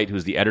Jordan White,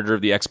 who's the editor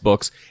of the X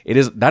books.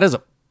 That is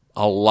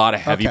a lot of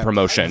heavy Okay.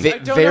 promotion. I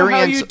don't know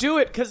how you do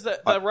it because the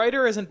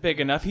writer isn't big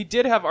enough. He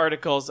did have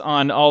articles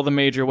on all the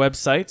major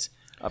websites,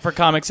 for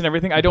comics and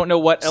everything. I don't know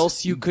what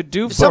else you could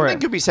do for Something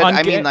it. could be said. On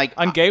I mean,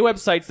 on gay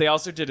websites, they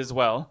also did as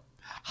well.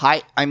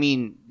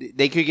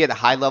 They could get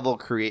high level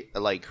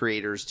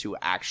creators to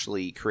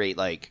actually create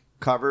like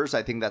covers.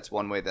 I think that's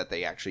one way that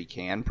they actually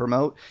can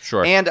promote.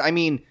 Sure. And I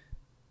mean,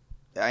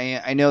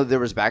 I know there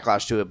was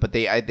backlash to it, but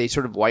they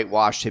sort of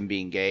whitewashed him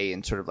being gay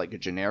in sort of like a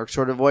generic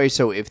sort of way.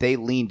 So if they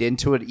leaned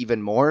into it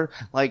even more,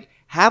 like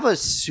have a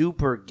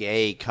super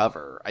gay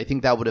cover, I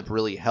think that would have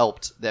really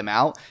helped them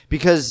out.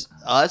 Because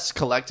us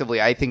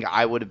collectively, I think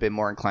I would have been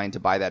more inclined to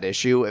buy that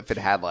issue if it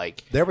had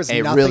like There was a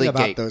nothing really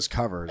about gay. those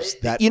covers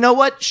that You know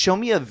what? Show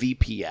me a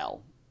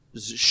VPL.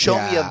 Show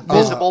me Yeah. a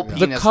visible The The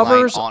penis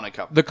covers, line on a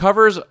cover. the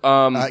covers. give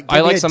I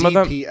me like a some of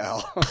them.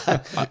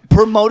 DPL.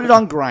 Promote it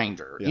on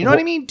Grindr. You know what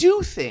I mean?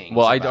 Do things.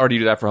 Well, I about already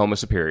do that for Homo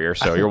Superior,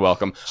 so you're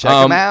welcome. Check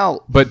 'em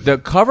out. But the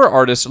cover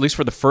artist, at least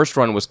for the first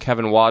run, was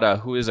Kevin Wada,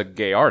 who is a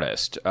gay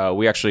artist.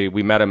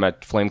 We met him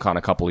at FlameCon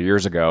a couple of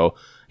years ago.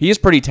 He is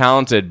pretty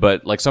talented,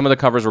 but like some of the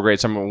covers were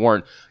great, some of them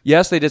weren't.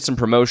 Yes, they did some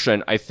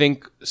promotion. I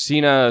think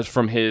Cena,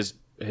 from his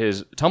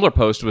Tumblr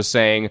post, was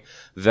saying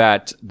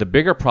that the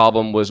bigger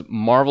problem was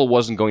Marvel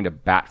wasn't going to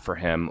bat for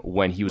him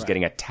when he was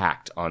getting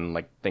attacked on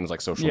like things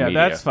like social Yeah, media.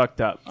 that's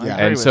fucked up. I Yeah.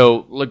 agree And with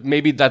so, like,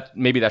 maybe that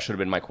should have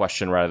been my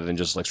question rather than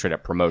just like straight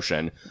up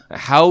promotion.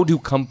 How do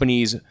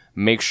companies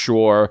make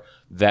sure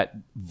that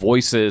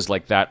voices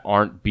like that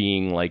aren't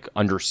being like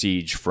under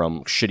siege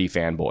from shitty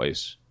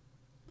fanboys?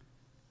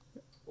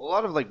 A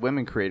lot of like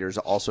women creators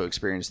also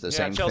experience the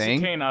same Chelsea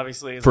thing. Kane,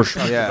 obviously, is For what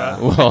sure. we talked Yeah.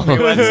 about. Well,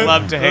 Everyone's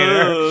love to hate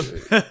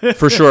her.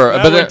 for sure.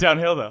 That But went then,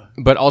 downhill though.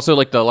 but also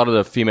like a lot of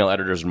the female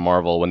editors in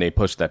Marvel, when they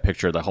posted that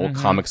picture, the whole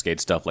Comicsgate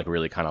stuff like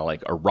really kind of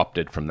like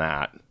erupted from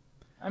that.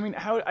 I mean,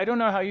 I don't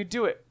know how you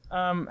do it.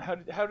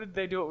 How did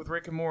they do it with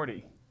Rick and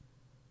Morty?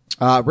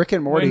 Rick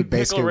and Morty When Pickle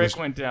basically Rick was,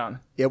 went down.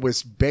 it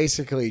was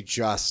basically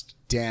just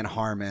Dan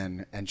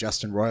Harmon and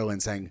Justin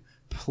Roiland saying,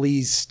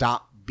 "Please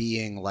stop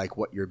being like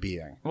what you're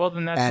being." Well,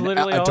 then that's And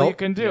literally all you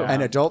can do.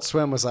 And Adult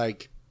Swim was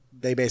like,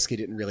 they basically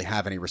didn't really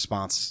have any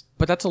response.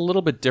 But that's a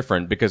little bit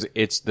different because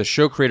it's the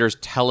show creators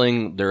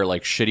telling their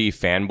like shitty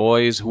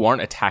fanboys who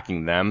aren't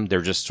attacking them.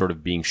 They're just sort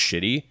of being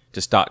shitty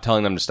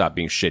telling them to stop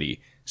being shitty.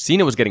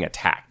 Cena was getting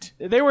attacked.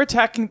 They were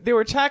attacking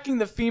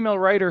the female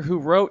writer who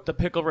wrote the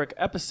Pickle Rick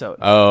episode.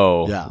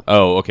 Oh, Yeah.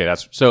 Oh, okay.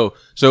 That's so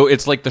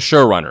it's like the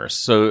showrunners.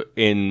 So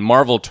in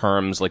Marvel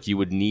terms, like you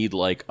would need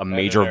like a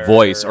major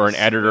voice or an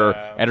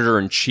editor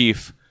in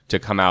chief to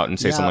come out and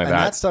say something like and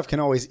that. that stuff can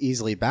always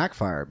easily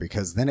backfire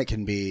because then it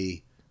can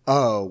be,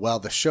 oh, well,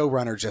 the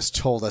showrunner just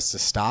told us to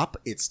stop.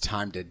 It's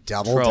time to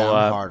double Troll down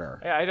up.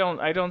 harder. I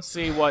don't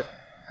see what.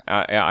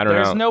 I don't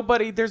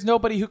know. There's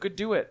nobody who could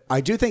do it.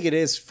 I do think it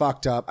is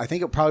fucked up. I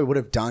think it probably would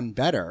have done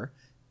better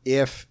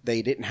if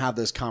they didn't have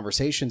those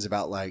conversations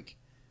about like,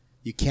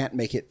 you can't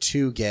make it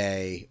too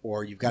gay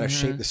or you've got to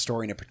shape the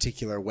story in a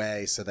particular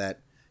way so that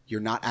you're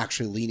not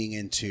actually leaning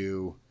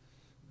into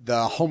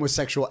the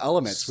homosexual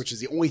elements, which is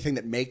the only thing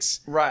that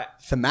makes I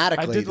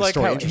thematically did the like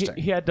story how interesting.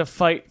 he had to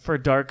fight for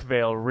Dark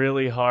Veil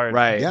really hard.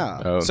 Right.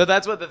 Yeah. Oh. So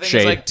that's what the thing Shade,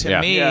 is like to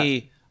yeah.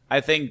 me. I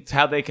think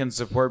how they can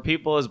support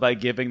people is by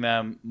giving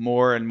them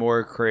more and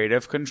more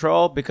creative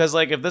control. Because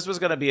like if this was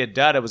going to be a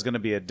dud, it was going to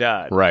be a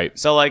dud. Right.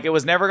 So like it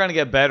was never going to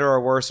get better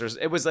or worse. Or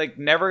it was like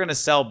never going to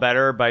sell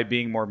better by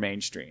being more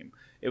mainstream.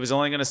 It was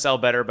only going to sell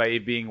better by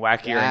being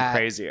wackier and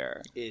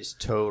crazier. Is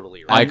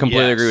totally right. I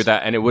completely Yes. agree with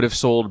that, and it would have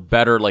sold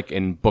better like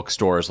in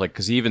bookstores, like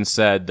because he even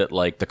said that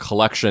like the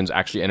collections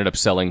actually ended up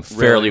selling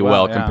fairly Really well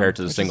well, yeah. compared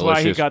to the Which is single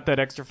why he issues. got that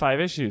extra 5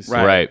 issues.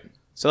 Right.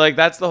 So like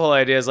that's the whole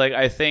idea is like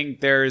I think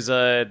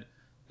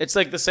it's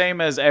like the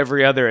same as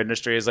every other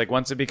industry is like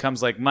once it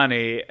becomes like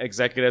money,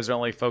 executives are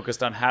only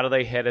focused on how do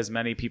they hit as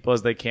many people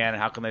as they can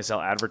and how can they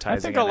sell advertising. I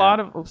think a lot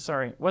of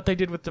what they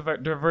did with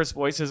diverse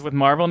voices with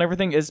Marvel and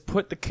everything is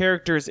put the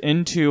characters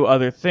into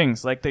other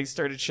things. Like they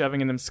started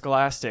shoving in them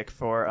Scholastic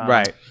for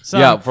Right.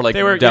 Yeah, for like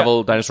they were-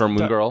 Devil, Dinosaur,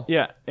 Moon Girl,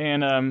 Yeah,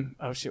 and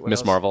oh shit, what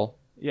Miss else? Marvel.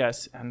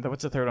 Yes, and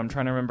what's the third one? I'm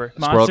trying to remember.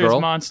 Squirrel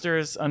Girl?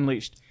 Monsters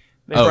Unleashed.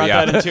 They Oh, brought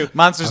yeah. that into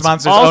Monsters.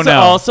 Also, Oh no.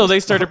 also they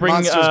started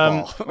bringing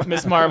Monsters Ball.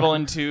 Miss Marvel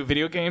into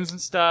video games and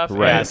stuff.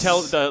 Right. And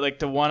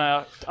the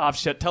one-off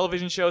shit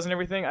television shows and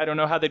everything. I don't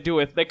know how they do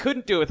it. They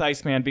couldn't do it with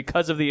Iceman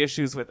because of the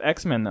issues with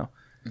X-Men, though.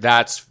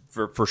 That's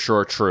for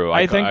sure true.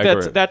 I think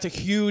agree. that's a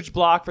huge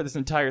block for this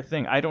entire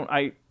thing.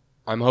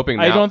 I'm hoping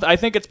now. I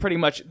think it's pretty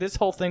much this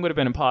whole thing would have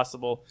been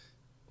impossible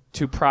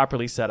to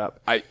properly set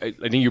up. I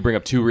think you bring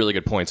up two really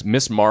good points.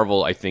 Miss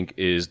Marvel, I think,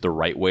 is the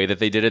right way that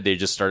they did it. They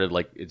just started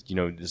like,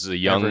 this is a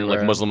young Everywhere.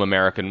 like Muslim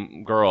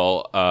American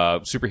girl,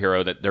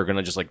 superhero that they're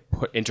gonna just like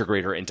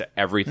integrate her into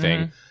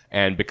everything.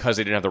 And because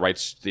they didn't have the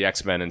rights to the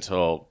X-Men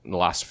until the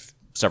last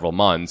several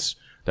months,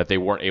 that they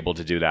weren't able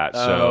to do that.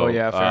 So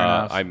yeah, fair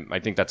enough. I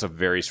think that's a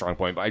very strong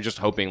point. But I'm just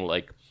hoping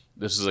like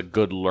this is a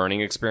good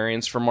learning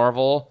experience for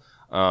Marvel.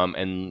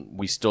 And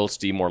we still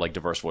see more like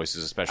diverse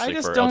voices, especially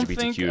just for don't LGBTQ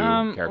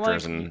think,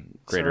 characters like- and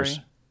creators.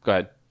 sorry. Go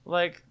ahead.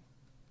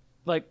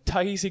 Like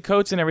Ta-Nehisi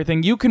Coates and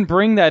everything, you can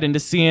bring that into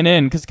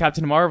CNN because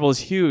Captain Marvel is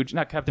huge.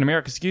 Not Captain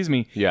America, excuse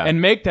me. Yeah.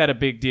 And make that a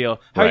big deal.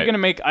 How are you Right. going to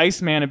make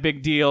Iceman a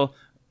big deal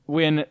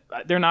when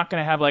they're not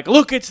going to have like,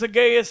 look, it's the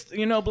gayest,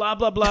 blah blah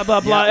blah blah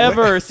blah Yeah,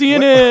 ever. when-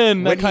 CNN,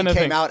 when that kind he of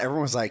came thing. out,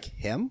 everyone was like,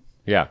 him?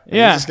 Yeah.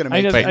 Yeah, He's just gonna I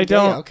make just- fun I of gay?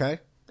 don't- Okay.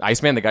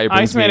 Iceman, the guy who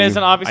brings Iceman me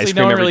isn't obviously ice no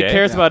cream one every really day.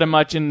 cares about him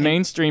much in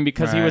mainstream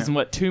because he Right. was in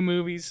what 2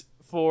 movies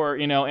for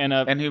and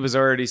a And he was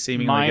already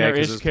seemingly gay Minor-ish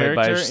because it was played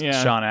by character,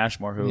 yeah. Sean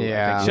Ashmore, who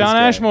Yeah. I think John is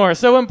gay. Ashmore,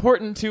 so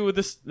important to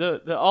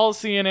the all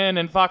CNN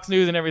and Fox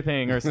News and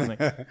everything or something.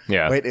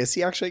 Yeah. Wait, is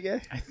he actually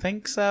gay? I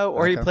think so,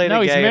 or he played No,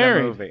 a he's gay in a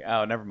married. movie.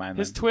 Oh, never mind.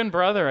 His Then. twin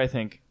brother, I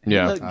think.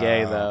 Yeah. He looked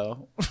gay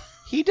though.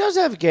 He does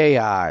have gay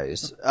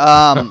eyes.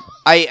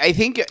 I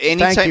think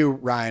anytime. Thank you,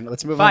 Ryan.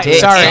 Let's move on to It's-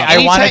 Sorry, Anytime-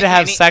 I wanted to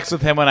have any- sex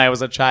with him when I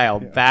was a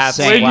child. That's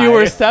Same. When why. you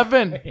were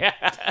 7.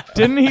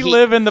 Didn't he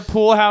live in the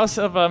pool house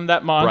of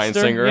that monster? Bryan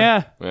Singer.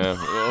 Yeah.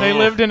 Yeah. They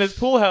lived in his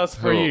pool house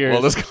for years.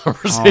 Well, this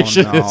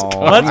conversation Oh, no. is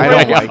gone. Let's I bring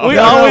don't it, like we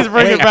that. always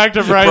bring Wait. it back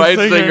to Bryan Bryan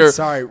Singer. Singer.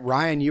 Sorry,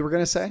 Ryan, you were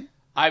going to say?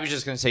 I was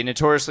just going to say,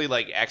 notoriously,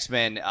 like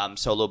X-Men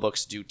solo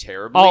books do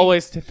terribly.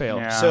 Always to fail.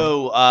 Yeah.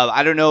 So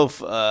I don't know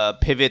if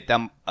pivot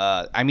them.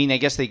 I mean, I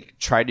guess they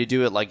tried to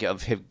do it like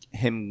of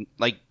him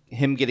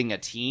getting a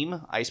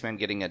team, Iceman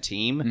getting a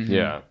team.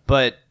 Yeah.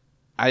 But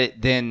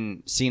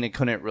then Cena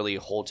couldn't really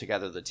hold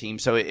together the team,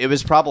 so it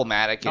was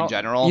problematic in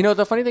general. You know,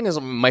 the funny thing is,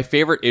 my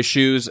favorite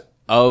issues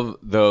of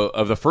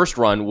the first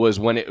run was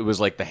when it was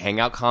like the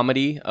hangout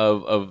comedy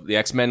of the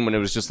X-Men, when it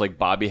was just like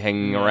Bobby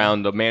hanging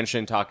around the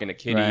mansion, talking to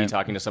Kitty, Right.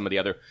 talking to some of the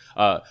other,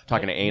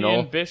 talking to He Anal.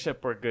 and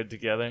Bishop were good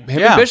together. Him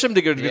Yeah. and Bishop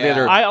to go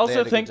together. I They also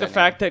had a think good the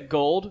fact that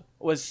Gold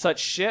was such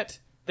shit,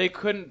 they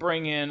couldn't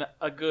bring in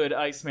a good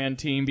Iceman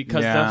team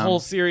because the Yeah. whole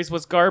series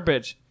was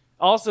garbage.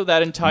 Also,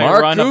 that entire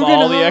Mark run of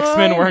all the Guggenheim.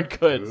 X-Men weren't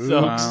good.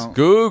 So, Wow.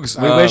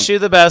 Googs. We wish you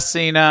the best,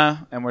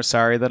 Cena, and we're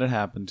sorry that it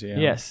happened to you.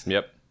 yes.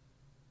 Yep.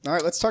 All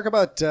right, let's talk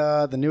about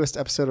the newest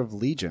episode of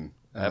Legion.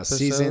 Episode?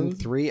 Season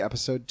 3,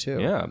 Episode 2.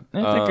 Yeah.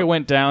 I think it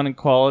went down in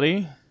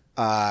quality.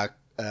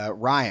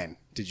 Ryan,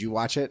 did you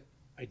watch it?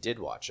 I did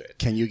watch it.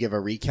 Can you give a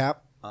recap?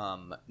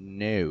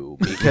 No,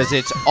 because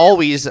it's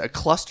always a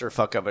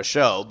clusterfuck of a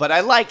show. But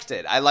I liked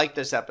it. I liked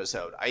this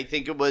episode. I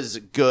think it was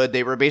good.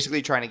 They were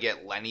basically trying to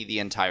get Lenny the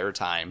entire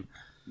time.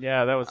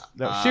 Yeah, that was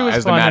she was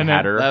as the fun Mad in it.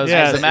 Hatter. That was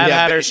Yeah, the Mad yeah,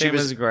 Hatter but she scene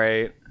was- was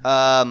great.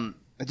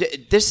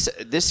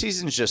 This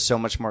season is just so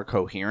much more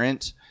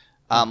coherent.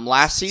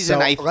 Last season,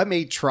 So let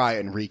me try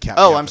and recap.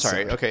 Oh, the I'm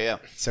sorry. episode. Okay, yeah.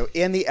 So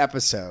in the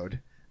episode,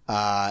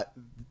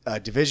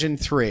 Division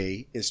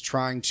 3 is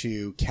trying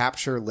to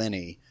capture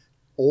Lenny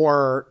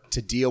or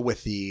to deal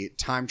with the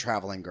time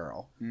traveling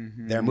girl.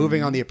 They're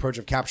moving on the approach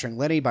of capturing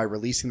Lenny by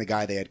releasing the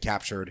guy they had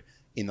captured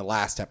in the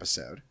last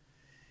episode.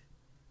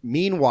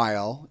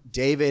 Meanwhile,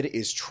 David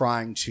is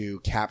trying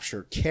to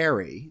capture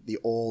Carrie, the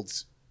old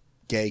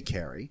gay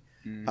Carrie,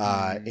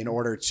 in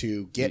order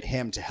to get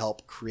him to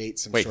help create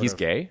some Wait, sort he's of...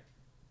 gay?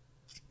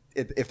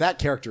 If that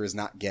character is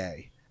not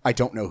gay, I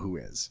don't know who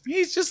is.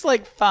 He's just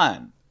like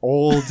fun.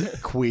 Old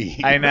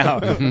queen. I know.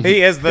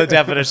 He is the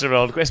definition of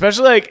old queen,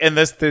 especially like in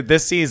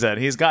this season.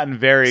 He's gotten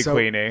very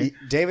queeny.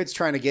 David's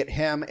trying to get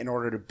him in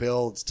order to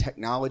build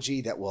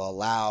technology that will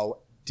allow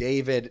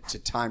David to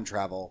time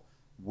travel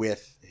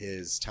with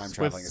his time with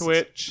traveling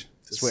Switch.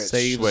 Switch.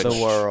 Save Switch. the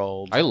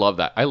world. I love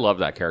that. I love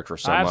that character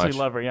so I much. actually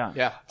love her. Yeah.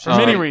 Yeah. For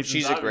many reasons.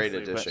 She's a great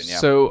obviously, but- addition, yeah.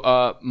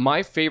 So,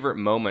 my favorite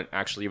moment,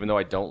 actually, even though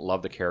I don't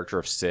love the character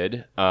of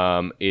Sid,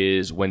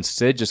 is when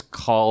Sid just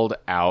called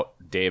out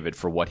David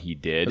for what he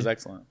did. It was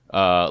excellent.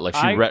 Like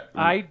she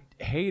I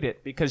hate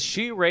it because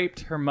she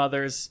raped her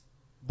mother's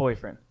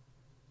boyfriend.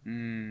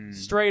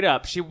 Straight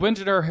up, she went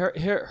into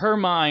her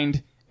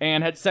mind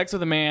and had sex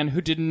with a man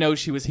who didn't know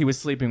he was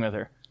sleeping with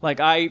her. Like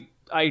I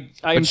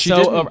am she so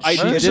didn't- over. I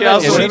she did didn't-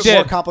 that. Is She it did.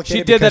 more complicated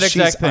She did that because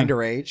exact she's thing.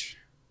 underage.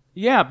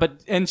 Yeah,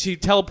 and she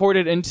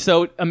teleported, and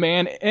so a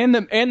man and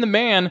the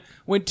man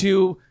went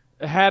to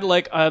had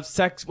like a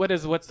sex.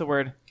 What's the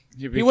word?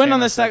 He went on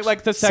the sex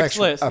sex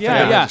sexual- list. offender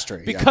Yeah,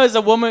 registry, yeah. because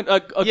a woman,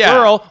 a Yeah.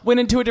 girl, went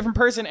into a different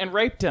person and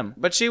raped him.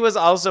 But she was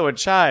also a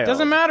child.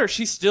 Doesn't matter.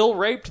 She still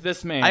raped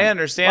this man. I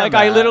understand Like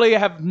I that. literally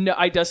have no.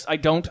 I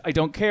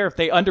don't care if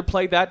they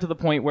underplayed that to the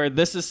point where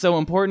this is so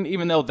important,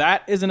 even though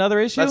that is another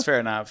issue. That's fair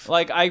enough.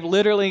 Like I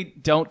literally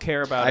don't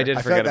care about. I her. did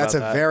I feel like forget that's a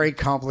about that. very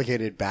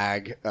complicated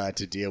bag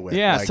to deal with.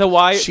 Yeah, Like, so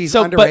why- she's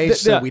so- but underage,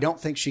 so the- we don't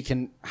think she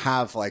can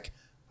have like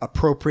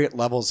appropriate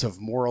levels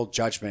of moral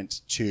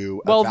judgment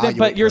to Well, evaluate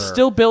but you're her.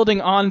 still building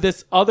on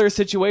this other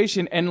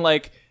situation and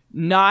like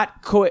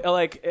not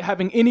like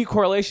having any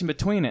correlation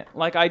between it.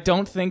 Like I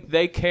don't think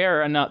they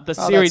care enough. The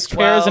series that's-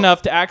 cares well-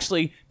 enough to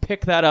actually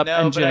pick that up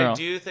No, in but general. I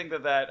do think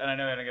that, and I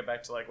know I'm gonna get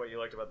back to like what you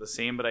liked about the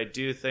scene, but I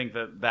do think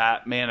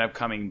that may end up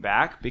coming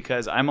back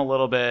because I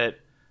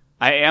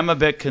am a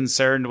bit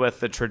concerned with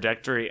the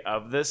trajectory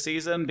of this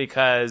season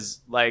because,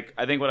 like,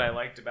 I think what I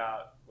liked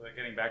about, like,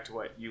 getting back to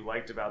what you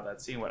liked about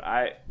that scene, what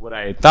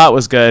I thought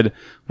was good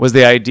was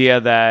the idea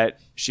that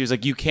she was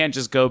like, you can't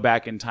just go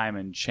back in time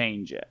and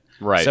change it.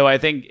 Right. So I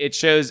think it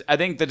shows. I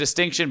think the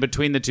distinction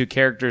between the two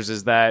characters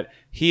is that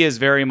he is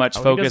very much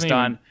he focused doesn't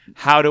on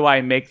how do I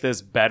make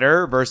this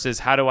better versus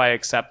how do I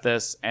accept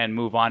this and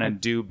move on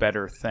and do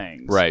better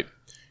things. Right.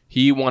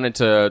 He wanted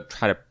to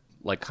try to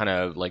like kind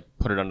of like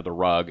put it under the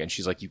rug, and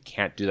she's like, "You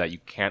can't do that. You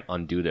can't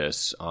undo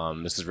this.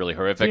 This is really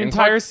horrific." The And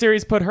entire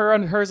series put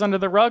hers under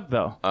the rug,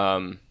 though.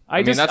 I I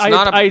mean, just that's I,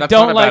 not a, I that's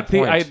don't not a like bad the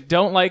point. I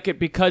don't like it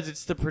because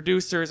it's the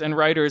producers and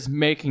writers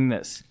making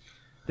this.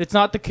 It's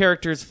not the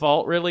character's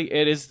fault, really.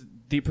 It is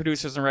the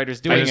producers and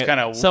writers doing just it.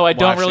 kinda So I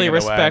don't washing really it away.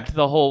 respect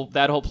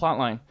that whole plot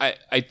line.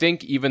 I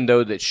think even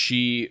though that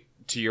she,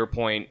 to your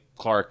point,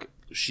 Clark,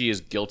 she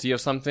is guilty of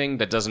something,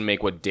 that doesn't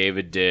make what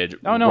David did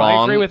Oh no, wrong.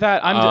 I agree with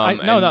that.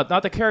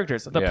 Not the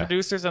characters. The Yeah.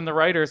 producers and the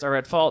writers are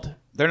at fault.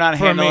 They're not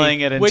for handling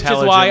me, it which is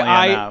intelligently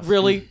why enough. I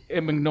really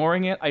am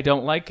ignoring it. I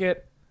don't like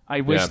it.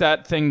 I wish Yeah.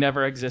 that thing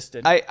never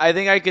existed. I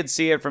think I could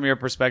see it from your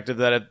perspective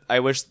that I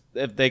wish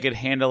if they could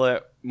handle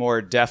it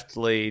more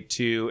deftly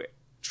to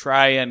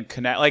try and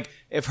connect. Like,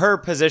 if her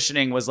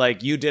positioning was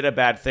like, you did a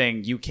bad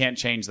thing, you can't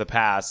change the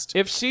past.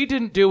 If she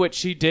didn't do what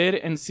she did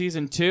in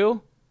season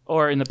 2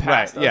 or in the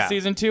past Right, yeah. of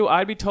season 2,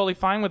 I'd be totally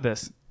fine with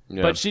this.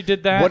 Yeah. But she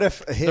did that. What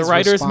if his the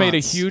writers made a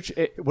response- huge?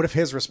 What if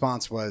his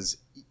response was,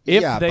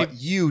 If "Yeah, they- but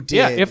you did."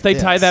 Yeah, if they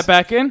tie this." that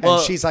back in,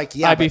 and she's like,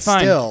 "Yeah, I'd be but fine.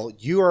 still,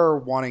 you are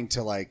wanting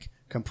to like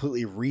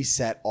completely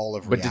reset all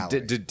of But reality."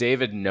 did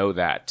David know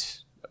that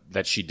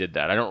she did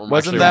that? I don't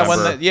Wasn't actually that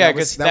remember. when yeah, That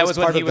was- because that that was was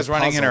when part he of was the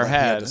running in her puzzle that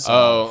he had head. to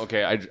solve. Oh,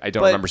 okay. I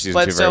don't remember season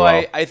 2 very so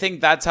well. I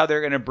think that's how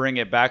they're going to bring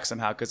it back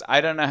somehow, because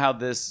I don't know how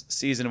this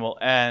season will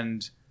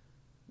end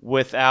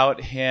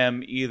without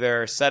him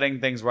either setting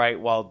things right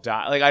while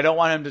die. Like, I don't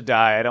want him to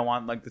die. I don't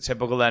want like the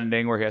typical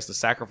ending where he has to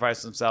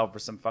sacrifice himself for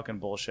some fucking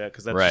bullshit,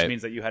 because that Right. just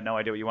means that you had no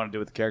idea what you want to do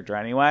with the character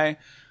anyway.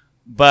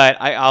 But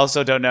I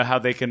also don't know how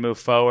they can move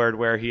forward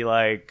where he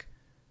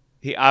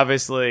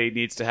obviously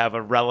needs to have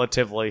a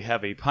relatively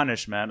heavy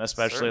punishment,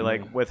 especially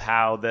like with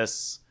how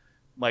this,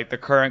 like the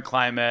current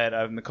climate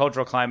and the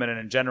cultural climate, and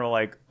in general,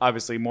 like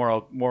obviously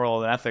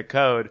moral and ethic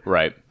code.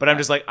 Right. But I'm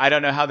just like, I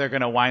don't know how they're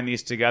going to wind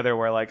these together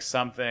where like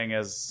something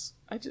is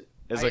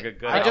like a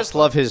good. I just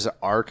love his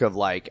arc of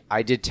like,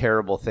 I did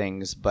terrible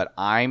things, but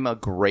I'm a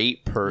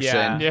great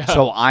person, Yeah.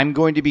 so I'm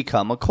going to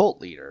become a cult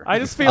leader. I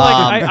just feel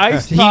like I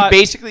he thought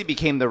basically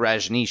became the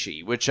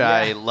Rajneeshi, which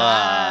I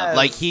love.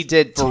 Like he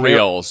did For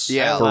reals.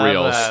 Yeah, For love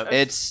reals. that.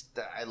 It's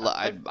I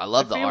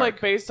love the feel arc. like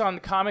based on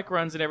comic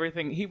runs and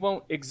everything, he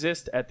won't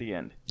exist at the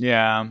end.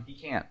 Yeah. he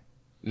can't.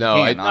 No,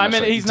 He I, can't, I mean,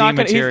 honestly. he's not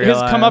going. His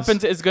Dematerialize.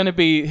 comeuppance is going to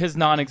be his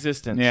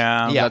non-existence.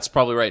 Yeah. Yeah. that's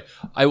probably right.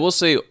 I will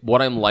say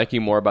what I'm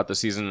liking more about the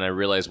season, and I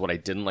realized what I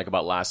didn't like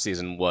about last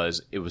season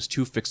was it was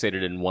too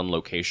fixated in one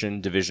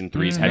location, Division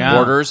 3's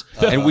headquarters,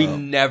 and we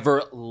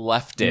never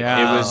left it.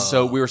 Yeah. It was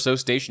we were so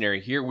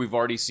stationary. Here we've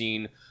already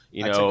seen,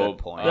 That's a good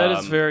point. That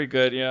is very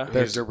good. Yeah.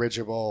 the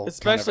dirigible,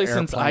 Especially kind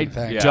of since I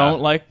airplane thing.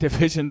 don't like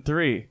Division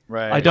 3.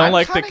 Right. I don't I'm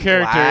like the kinda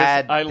characters.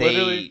 glad I they,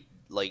 literally.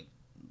 like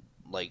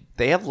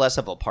they have less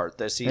of a part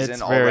this season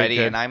It's very already,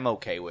 good. and I'm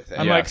okay with it.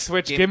 I'm like,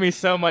 Switch, give me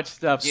so much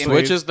stuff. Switch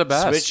please. is the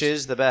best. Switch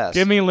is the best.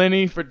 Give me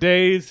Lenny for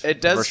days.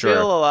 It does For sure.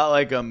 feel a lot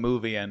like a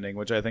movie ending,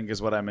 which I think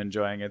is what I'm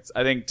enjoying. It's,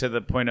 I think, to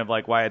the point of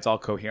like why it's all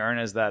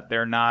coherent is that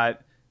they're not.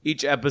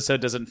 Each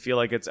episode doesn't feel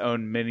like its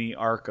own mini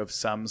arc of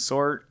some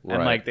sort, and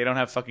Right. like they don't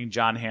have fucking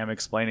John Hamm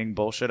explaining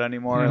bullshit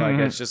anymore. Like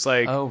it's just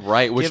like, Oh,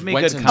 right, which give me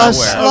went good to a nowhere.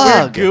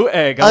 slug. Goo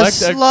egg. I A like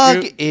that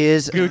slug goo-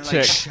 is goo like,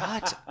 chick.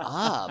 shut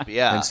up.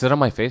 Yeah. And sit on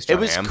my face, John It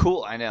was Hamm.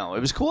 cool. I know. It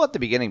was cool at the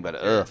beginning, but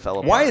fell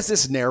apart. Why is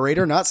this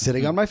narrator not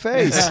sitting on my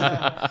face?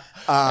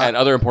 And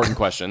other important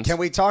questions. Can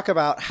we talk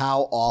about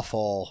how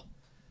awful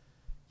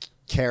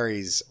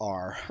Carries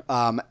are?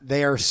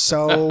 They are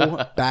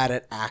so bad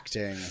at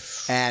acting,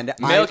 and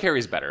Male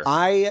Carrie's better.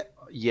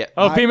 Yeah.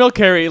 Oh, female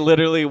Carrie,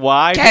 literally.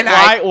 Why? Can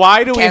I-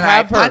 Why do we can I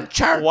have her? punch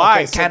her?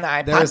 Why? Okay, can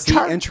I There's punch the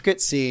her?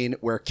 intricate scene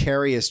where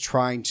Carrie is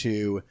trying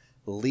to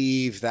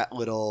leave that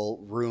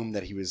little room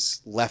that he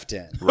was left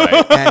in.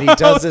 Right. And he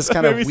does this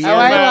kind of Made me weird so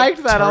mad. I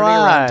liked that a turning around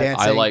lot.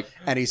 dancing. I like-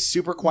 and he's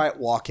super quiet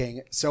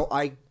walking. So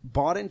I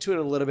bought into it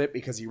a little bit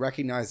because he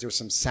recognized there were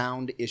some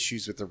sound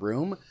issues with the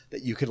room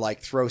that you could like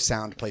throw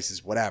sound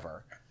places,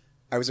 whatever.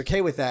 I was okay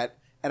with that.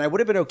 And I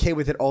would have been okay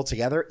with it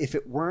altogether if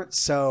it weren't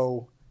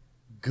so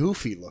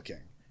goofy looking.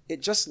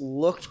 It just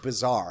looked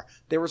bizarre.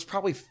 There was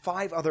probably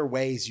 5 other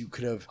ways you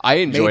could have. I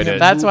enjoyed made him it.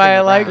 That's move why I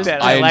him liked around.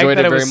 it. I liked enjoyed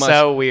that it it very was much.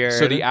 so weird.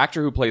 So the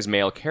actor who plays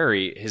Male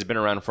Carrie has been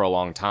around for a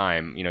long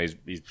time. You know,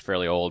 he's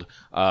fairly old,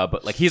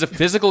 but like he's a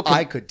physical.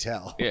 I could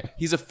tell. Yeah,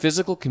 he's a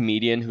physical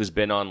comedian who's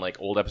been on like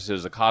old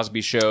episodes of the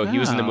Cosby Show. He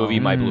was in the movie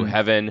My Blue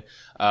Heaven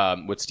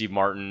with Steve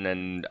Martin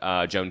and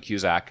Joan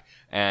Cusack,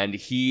 and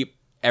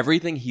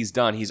everything he's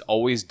done, he's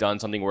always done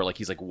something where like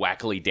he's like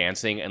wackily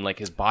dancing and like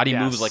his body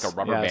moves like a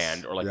rubber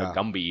band or like a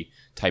Gumby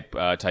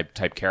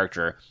type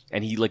character,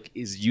 and he like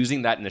is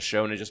using that in the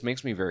show, and it just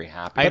makes me very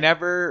happy. I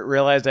never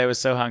realized I was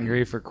so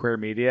hungry for queer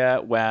media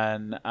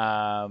when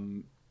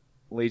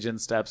Legion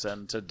steps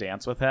in to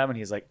dance with him, and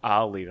he's like,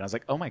 "I'll lead." And I was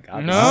like, "Oh my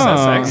god, this is so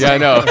No. sexy." Yeah, I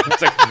know.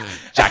 It's like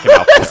jacking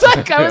off.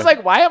 I was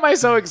like, "Why am I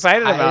so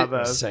excited about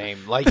this?"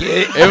 Same. Like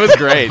It was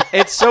great.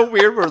 It's so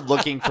weird. We're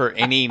looking for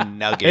any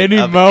nugget, Any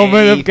of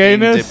moment of anything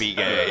gayness? to be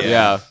gay.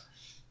 Yeah.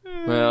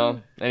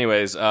 Well,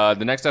 anyways, the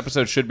next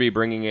episode should be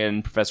bringing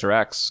in Professor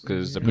X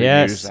because the previews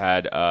Yes.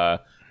 had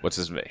what's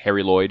his name?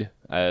 Harry Lloyd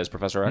as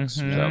Professor X.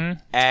 So.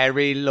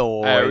 Harry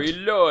Lloyd. Harry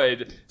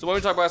Lloyd. So when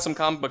we talk about some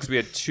comic books, we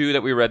had 2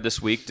 that we read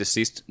this week: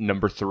 Deceased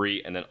number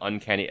 3, and then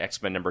Uncanny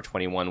X-Men number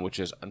 21, which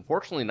is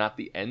unfortunately not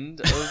the end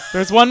of.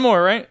 There's one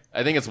more, right?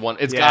 I think it's one.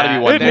 It's Yeah. got to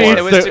be one It more. needs,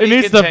 It was to it be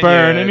needs to burn. It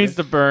continued. needs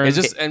to burn. It's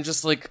just and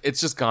just like it's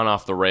just gone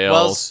off the Well,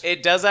 rails.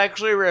 it does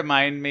actually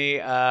remind me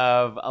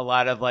of a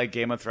lot of like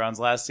Game of Thrones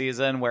last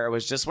season, where it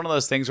was just one of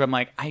those things where I'm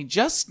like, I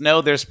just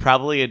know there's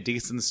probably a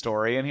decent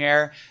story in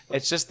here.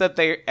 It's just that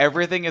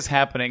everything is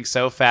happening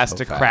so fast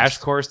to crash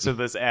course to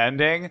this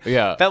ending.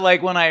 Yeah. That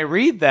like when I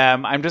read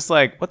them, I'm just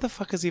like, what the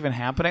fuck is even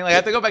happening? Like I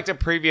have to go back to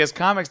previous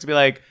comics to be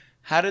like,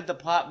 how did the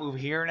plot move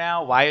here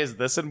now? Why is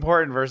this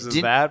important versus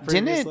that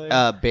previously?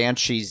 Didn't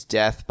Banshee's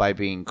death by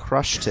being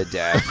crushed to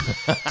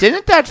death,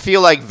 didn't that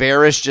feel like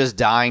Varys just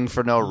dying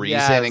for no reason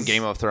Yes. in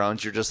Game of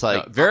Thrones? You're just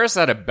like, Varys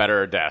had a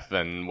better death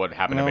than what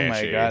happened to Oh my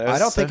Banshee. God. I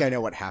don't think I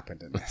know what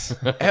happened in this.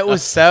 It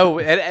was so.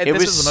 This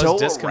was is the most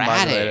so discombobulated.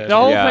 erratic. The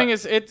whole Yeah. thing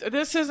is,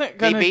 this isn't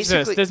going to basically-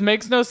 exist. This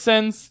makes no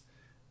sense.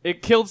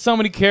 It killed so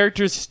many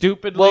characters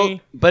stupidly. Well,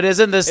 but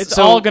isn't this It's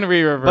all gonna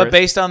be reversed. But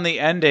based on the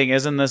ending,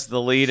 isn't this the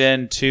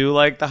lead-in to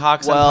like the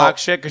Hawks and Well-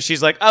 Hawks shit? Because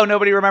she's like, oh,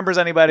 nobody remembers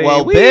anybody.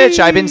 well, Whee! bitch,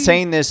 I've been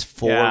saying this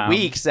for Yeah.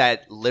 weeks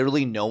that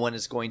literally no one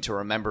is going to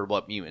remember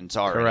what mutants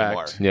are Correct.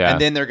 anymore. Yeah. And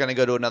then they're going to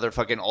go to another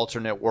fucking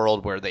alternate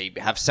world where they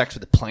have sex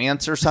with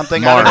plants or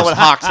something. I don't know what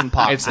Hawks and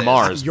Pox It's is.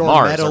 Mars. Your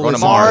Mars. metal They're going to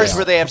is Mars. Mars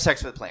where they have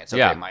sex with plants. Okay,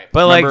 Yeah.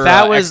 But, like, Remember,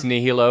 that was- Ex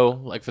Nihilo,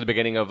 like for the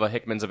beginning of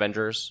Hickman's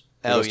Avengers.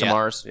 He Oh, goes to yeah.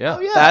 Mars. Yeah. Oh,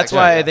 yeah. That's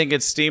why I Yeah. think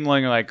it's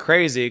steamrolling like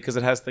crazy because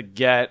it has to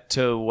get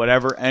to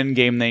whatever end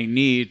game they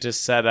need to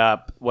set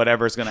up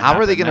whatever's going to happen.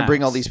 How are they going to bring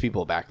next. all these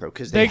people back though?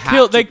 Because they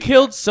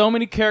killed so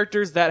many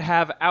characters that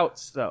have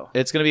outs though.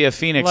 It's going to be a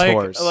Phoenix Like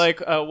Force.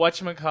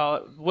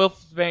 whatchamacallit,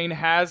 Wolfsbane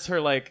has her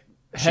like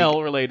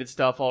hell related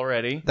stuff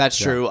already. That's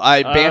true.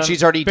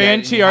 Banshee's already dead.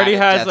 and Banshee he already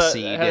had has death a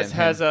seed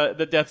has in him.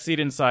 the death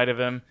seed inside of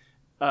him.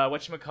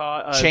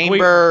 Whatchamacallit,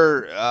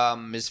 Chamber.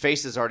 His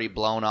face is already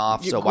blown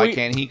off. So why Gui-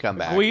 can't he come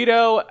back?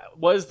 Guido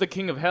was the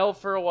king of hell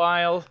for a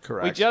while.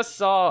 Correct. We just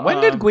saw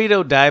when did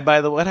Guido die?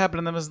 By the way, what happened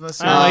to them in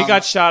this? I don't know, he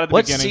got shot at the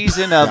What beginning.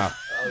 season of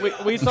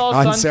We saw Sunspot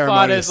as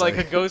Unceremoniously. like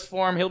a ghost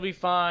form. He'll be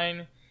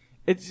fine.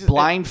 It's just,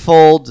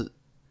 blindfold?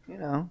 You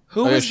know,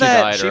 Who Oh, yeah, was she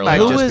that? died early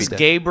Who on. was Just be dead.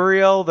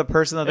 Gabriel, the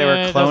person that they were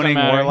it doesn't cloning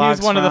matter. warlocks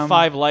He's one of the from?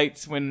 5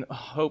 lights when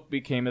Hope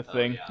became a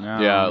thing.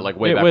 Yeah, like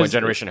way It back when was-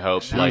 Generation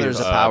Hope. Now Like there's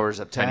the powers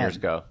of 10 10. years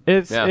ago.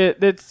 It's Yeah.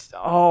 it's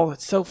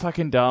so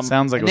fucking dumb.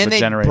 Sounds like and it was then a they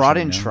generation. brought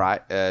in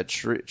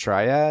yeah.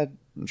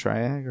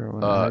 Triad or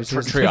what? how do you say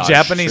it? Triage.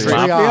 Japanese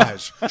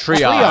Triage. mafia?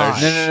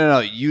 Triage. No.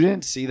 You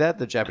didn't see that?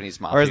 The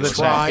Japanese mafia. Or is it was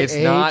Tri- It's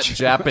not Age?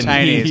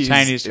 Japanese.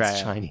 Chinese It's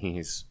triad.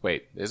 Chinese.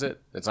 Wait, is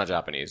it? It's not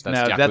Japanese. That's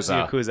No, Yakuza. that's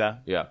Yakuza.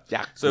 Yeah.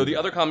 Yakuza. So the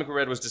other comic we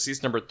read was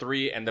Deceased number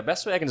 3, and the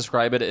best way I can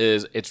describe it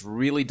is it's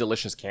really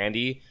delicious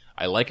candy.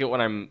 I like it when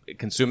I'm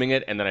consuming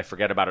it, and then I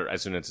forget about it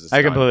as soon as it's I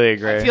done. completely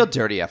agree. I feel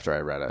dirty after I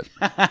read it.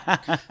 Yeah,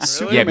 but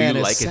Superman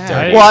you is like it,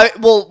 sad. don't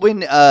you? Well,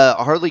 when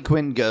Harley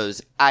Quinn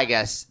goes, I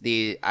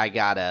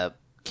gotta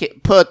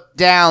put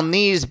down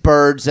these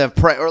birds of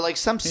prey, or like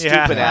some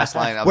stupid ass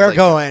line. I was We're like,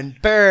 going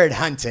bird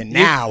hunting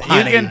now, You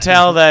honey. can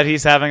tell that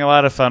he's having a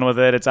lot of fun with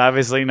it. It's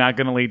obviously not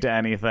going to lead to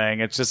anything.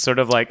 It's just sort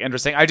of like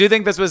interesting. I do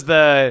think this was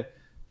the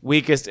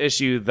weakest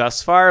issue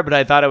thus far, but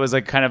I thought it was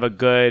like kind of a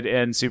good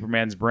in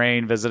Superman's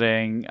brain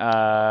visiting.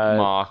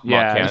 Ma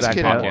yeah, can't.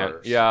 exactly. Ma can't.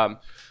 Yeah.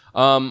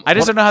 I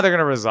just don't know how they're going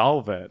to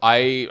resolve it.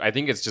 I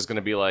think it's just going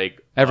to be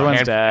like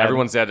Everyone's dead.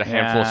 Everyone's dead. A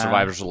handful of Yeah.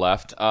 survivors are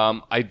left.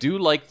 I do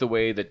like the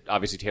way that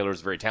obviously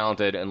Taylor's very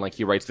talented and like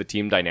he writes the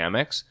team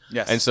dynamics.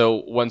 Yes. And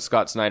so when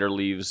Scott Snyder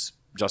leaves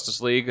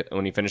Justice League,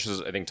 when he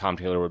finishes, I think Tom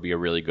Taylor would be a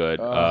really good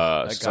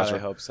God, successor. I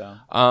hope so.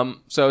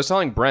 So I was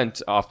telling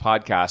Brent off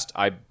podcast,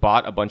 I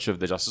bought a bunch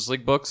of the Justice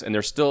League books, and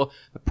there's still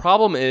the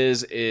problem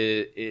is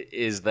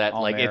that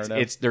All like narrative.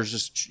 it's there's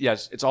just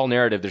it's all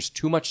narrative. There's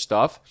too much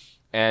stuff,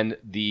 and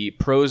the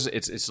prose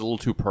it's a little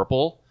too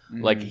purple.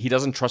 Mm-hmm. Like he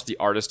doesn't trust the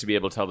artist to be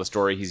able to tell the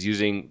story. He's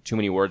using too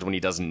many words when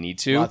he doesn't need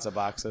to. Lots of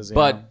boxes. Yeah.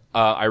 But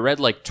I read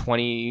like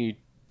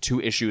 22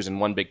 issues in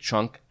one big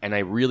chunk, and I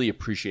really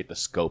appreciate the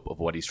scope of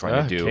what he's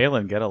trying to do.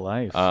 Kalen, get a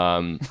life.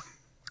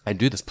 I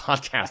do this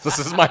podcast. This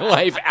is my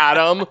life,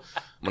 Adam.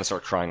 I'm gonna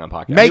start crying on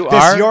podcast. Make You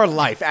this are? your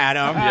life,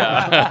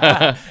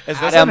 Adam. Is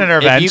this Adam, an if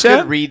intervention? you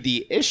could read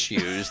the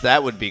issues,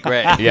 that would be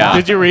great. Yeah.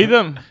 Did you read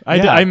them? I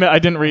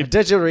didn't read.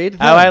 Did you read them?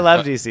 Oh, I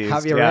love DCs.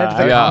 Have you yeah. read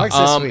them? Yeah, Comics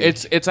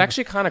this week. it's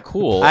actually kind of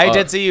cool. I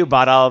did see you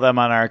bought all of them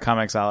on our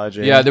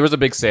Comixology. Yeah, there was a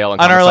big sale on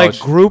our like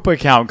group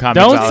account. Comixology.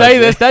 Don't say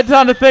this. That's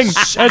not a thing.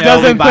 That No,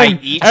 doesn't we buy thing.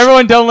 each-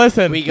 Everyone, don't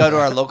listen. We go to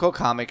our local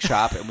comic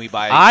shop and we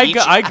buy.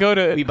 I go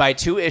to. We buy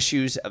 2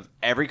 issues of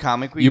every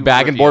comic we You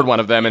bag and review. board one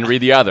of them and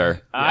read the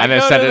other, I and then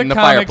go set to it in the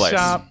comic fireplace.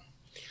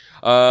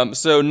 shop.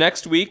 So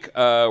next week,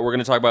 we're going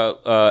to talk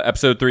about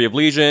episode 3 of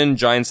Legion,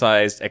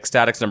 Giant-Sized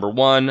Ecstatics number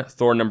 1,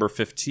 Thor number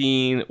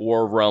 15,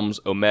 War of Realms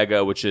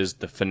Omega, which is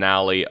the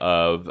finale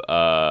of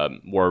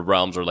War of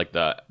Realms, or like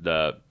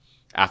the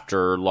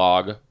after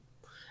log.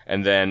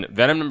 And then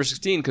Venom number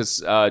 16, because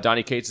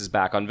Donny Cates is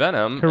back on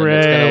Venom. And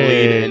it's going to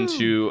lead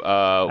into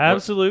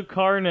Absolute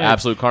Carnage.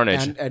 Absolute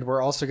Carnage. And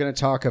we're also going to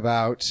talk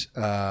about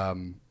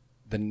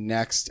the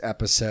next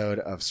episode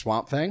of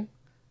Swamp Thing.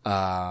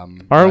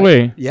 Are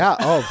we? Yeah.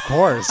 Oh, of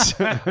course.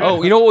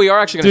 Oh, you know what we are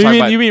actually Do going to you talk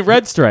mean about? you mean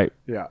Red Stripe?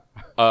 Yeah.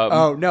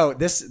 No.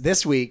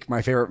 This week,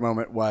 my favorite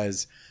moment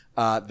was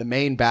the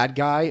main bad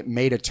guy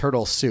made a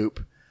turtle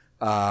soup.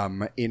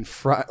 In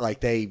front,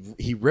 like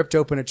he ripped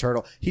open a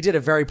turtle. He did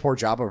a very poor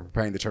job of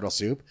preparing the turtle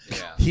soup.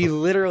 Yeah. He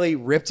literally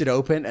ripped it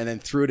open and then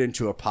threw it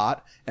into a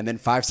pot. And then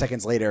 5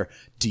 seconds later,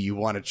 do you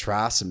want to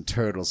try some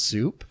turtle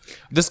soup?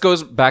 This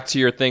goes back to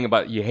your thing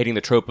about you hating the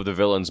trope of the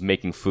villains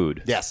making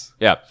food. Yes.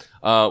 Yeah.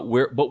 But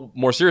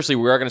more seriously,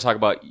 we are going to talk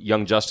about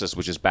Young Justice,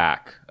 which is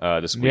back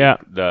this week. Yeah.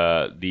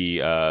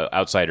 The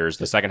Outsiders,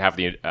 the second half of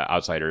the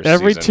Outsiders.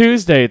 Every season.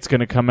 Tuesday it's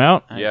going to come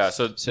out. Yeah.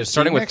 So see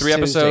starting you with next 3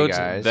 Tuesday, episodes,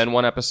 guys. then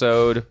 1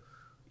 episode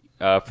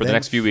for the Then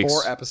next few weeks.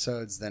 4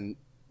 episodes, then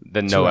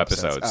Then 2 no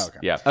episodes. episodes. Oh,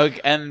 okay. Yeah.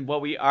 Okay, and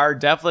what we are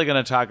definitely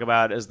going to talk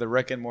about is the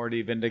Rick and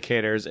Morty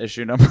Vindicators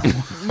issue number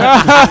 1.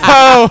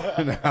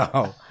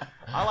 no.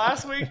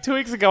 Last week, 2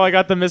 weeks ago, I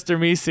got the Mr.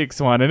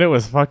 Meeseeks one, and it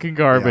was fucking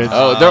garbage.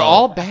 Oh, they're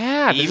all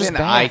bad. They're just Even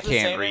bad. I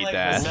can't read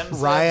that.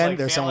 Ryan,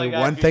 there's only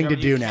one thing to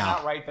do now. You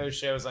cannot write those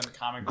shows on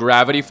comic.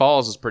 Gravity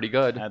Falls is pretty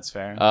good. That's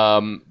fair.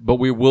 But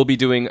we will be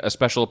doing a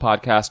special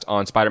podcast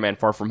on Spider-Man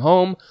Far From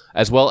Home,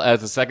 as well as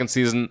the second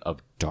season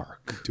of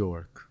Dark.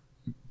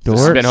 This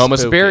has been Homo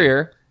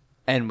Superior.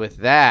 And with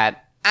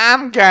that,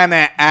 I'm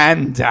gonna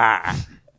end.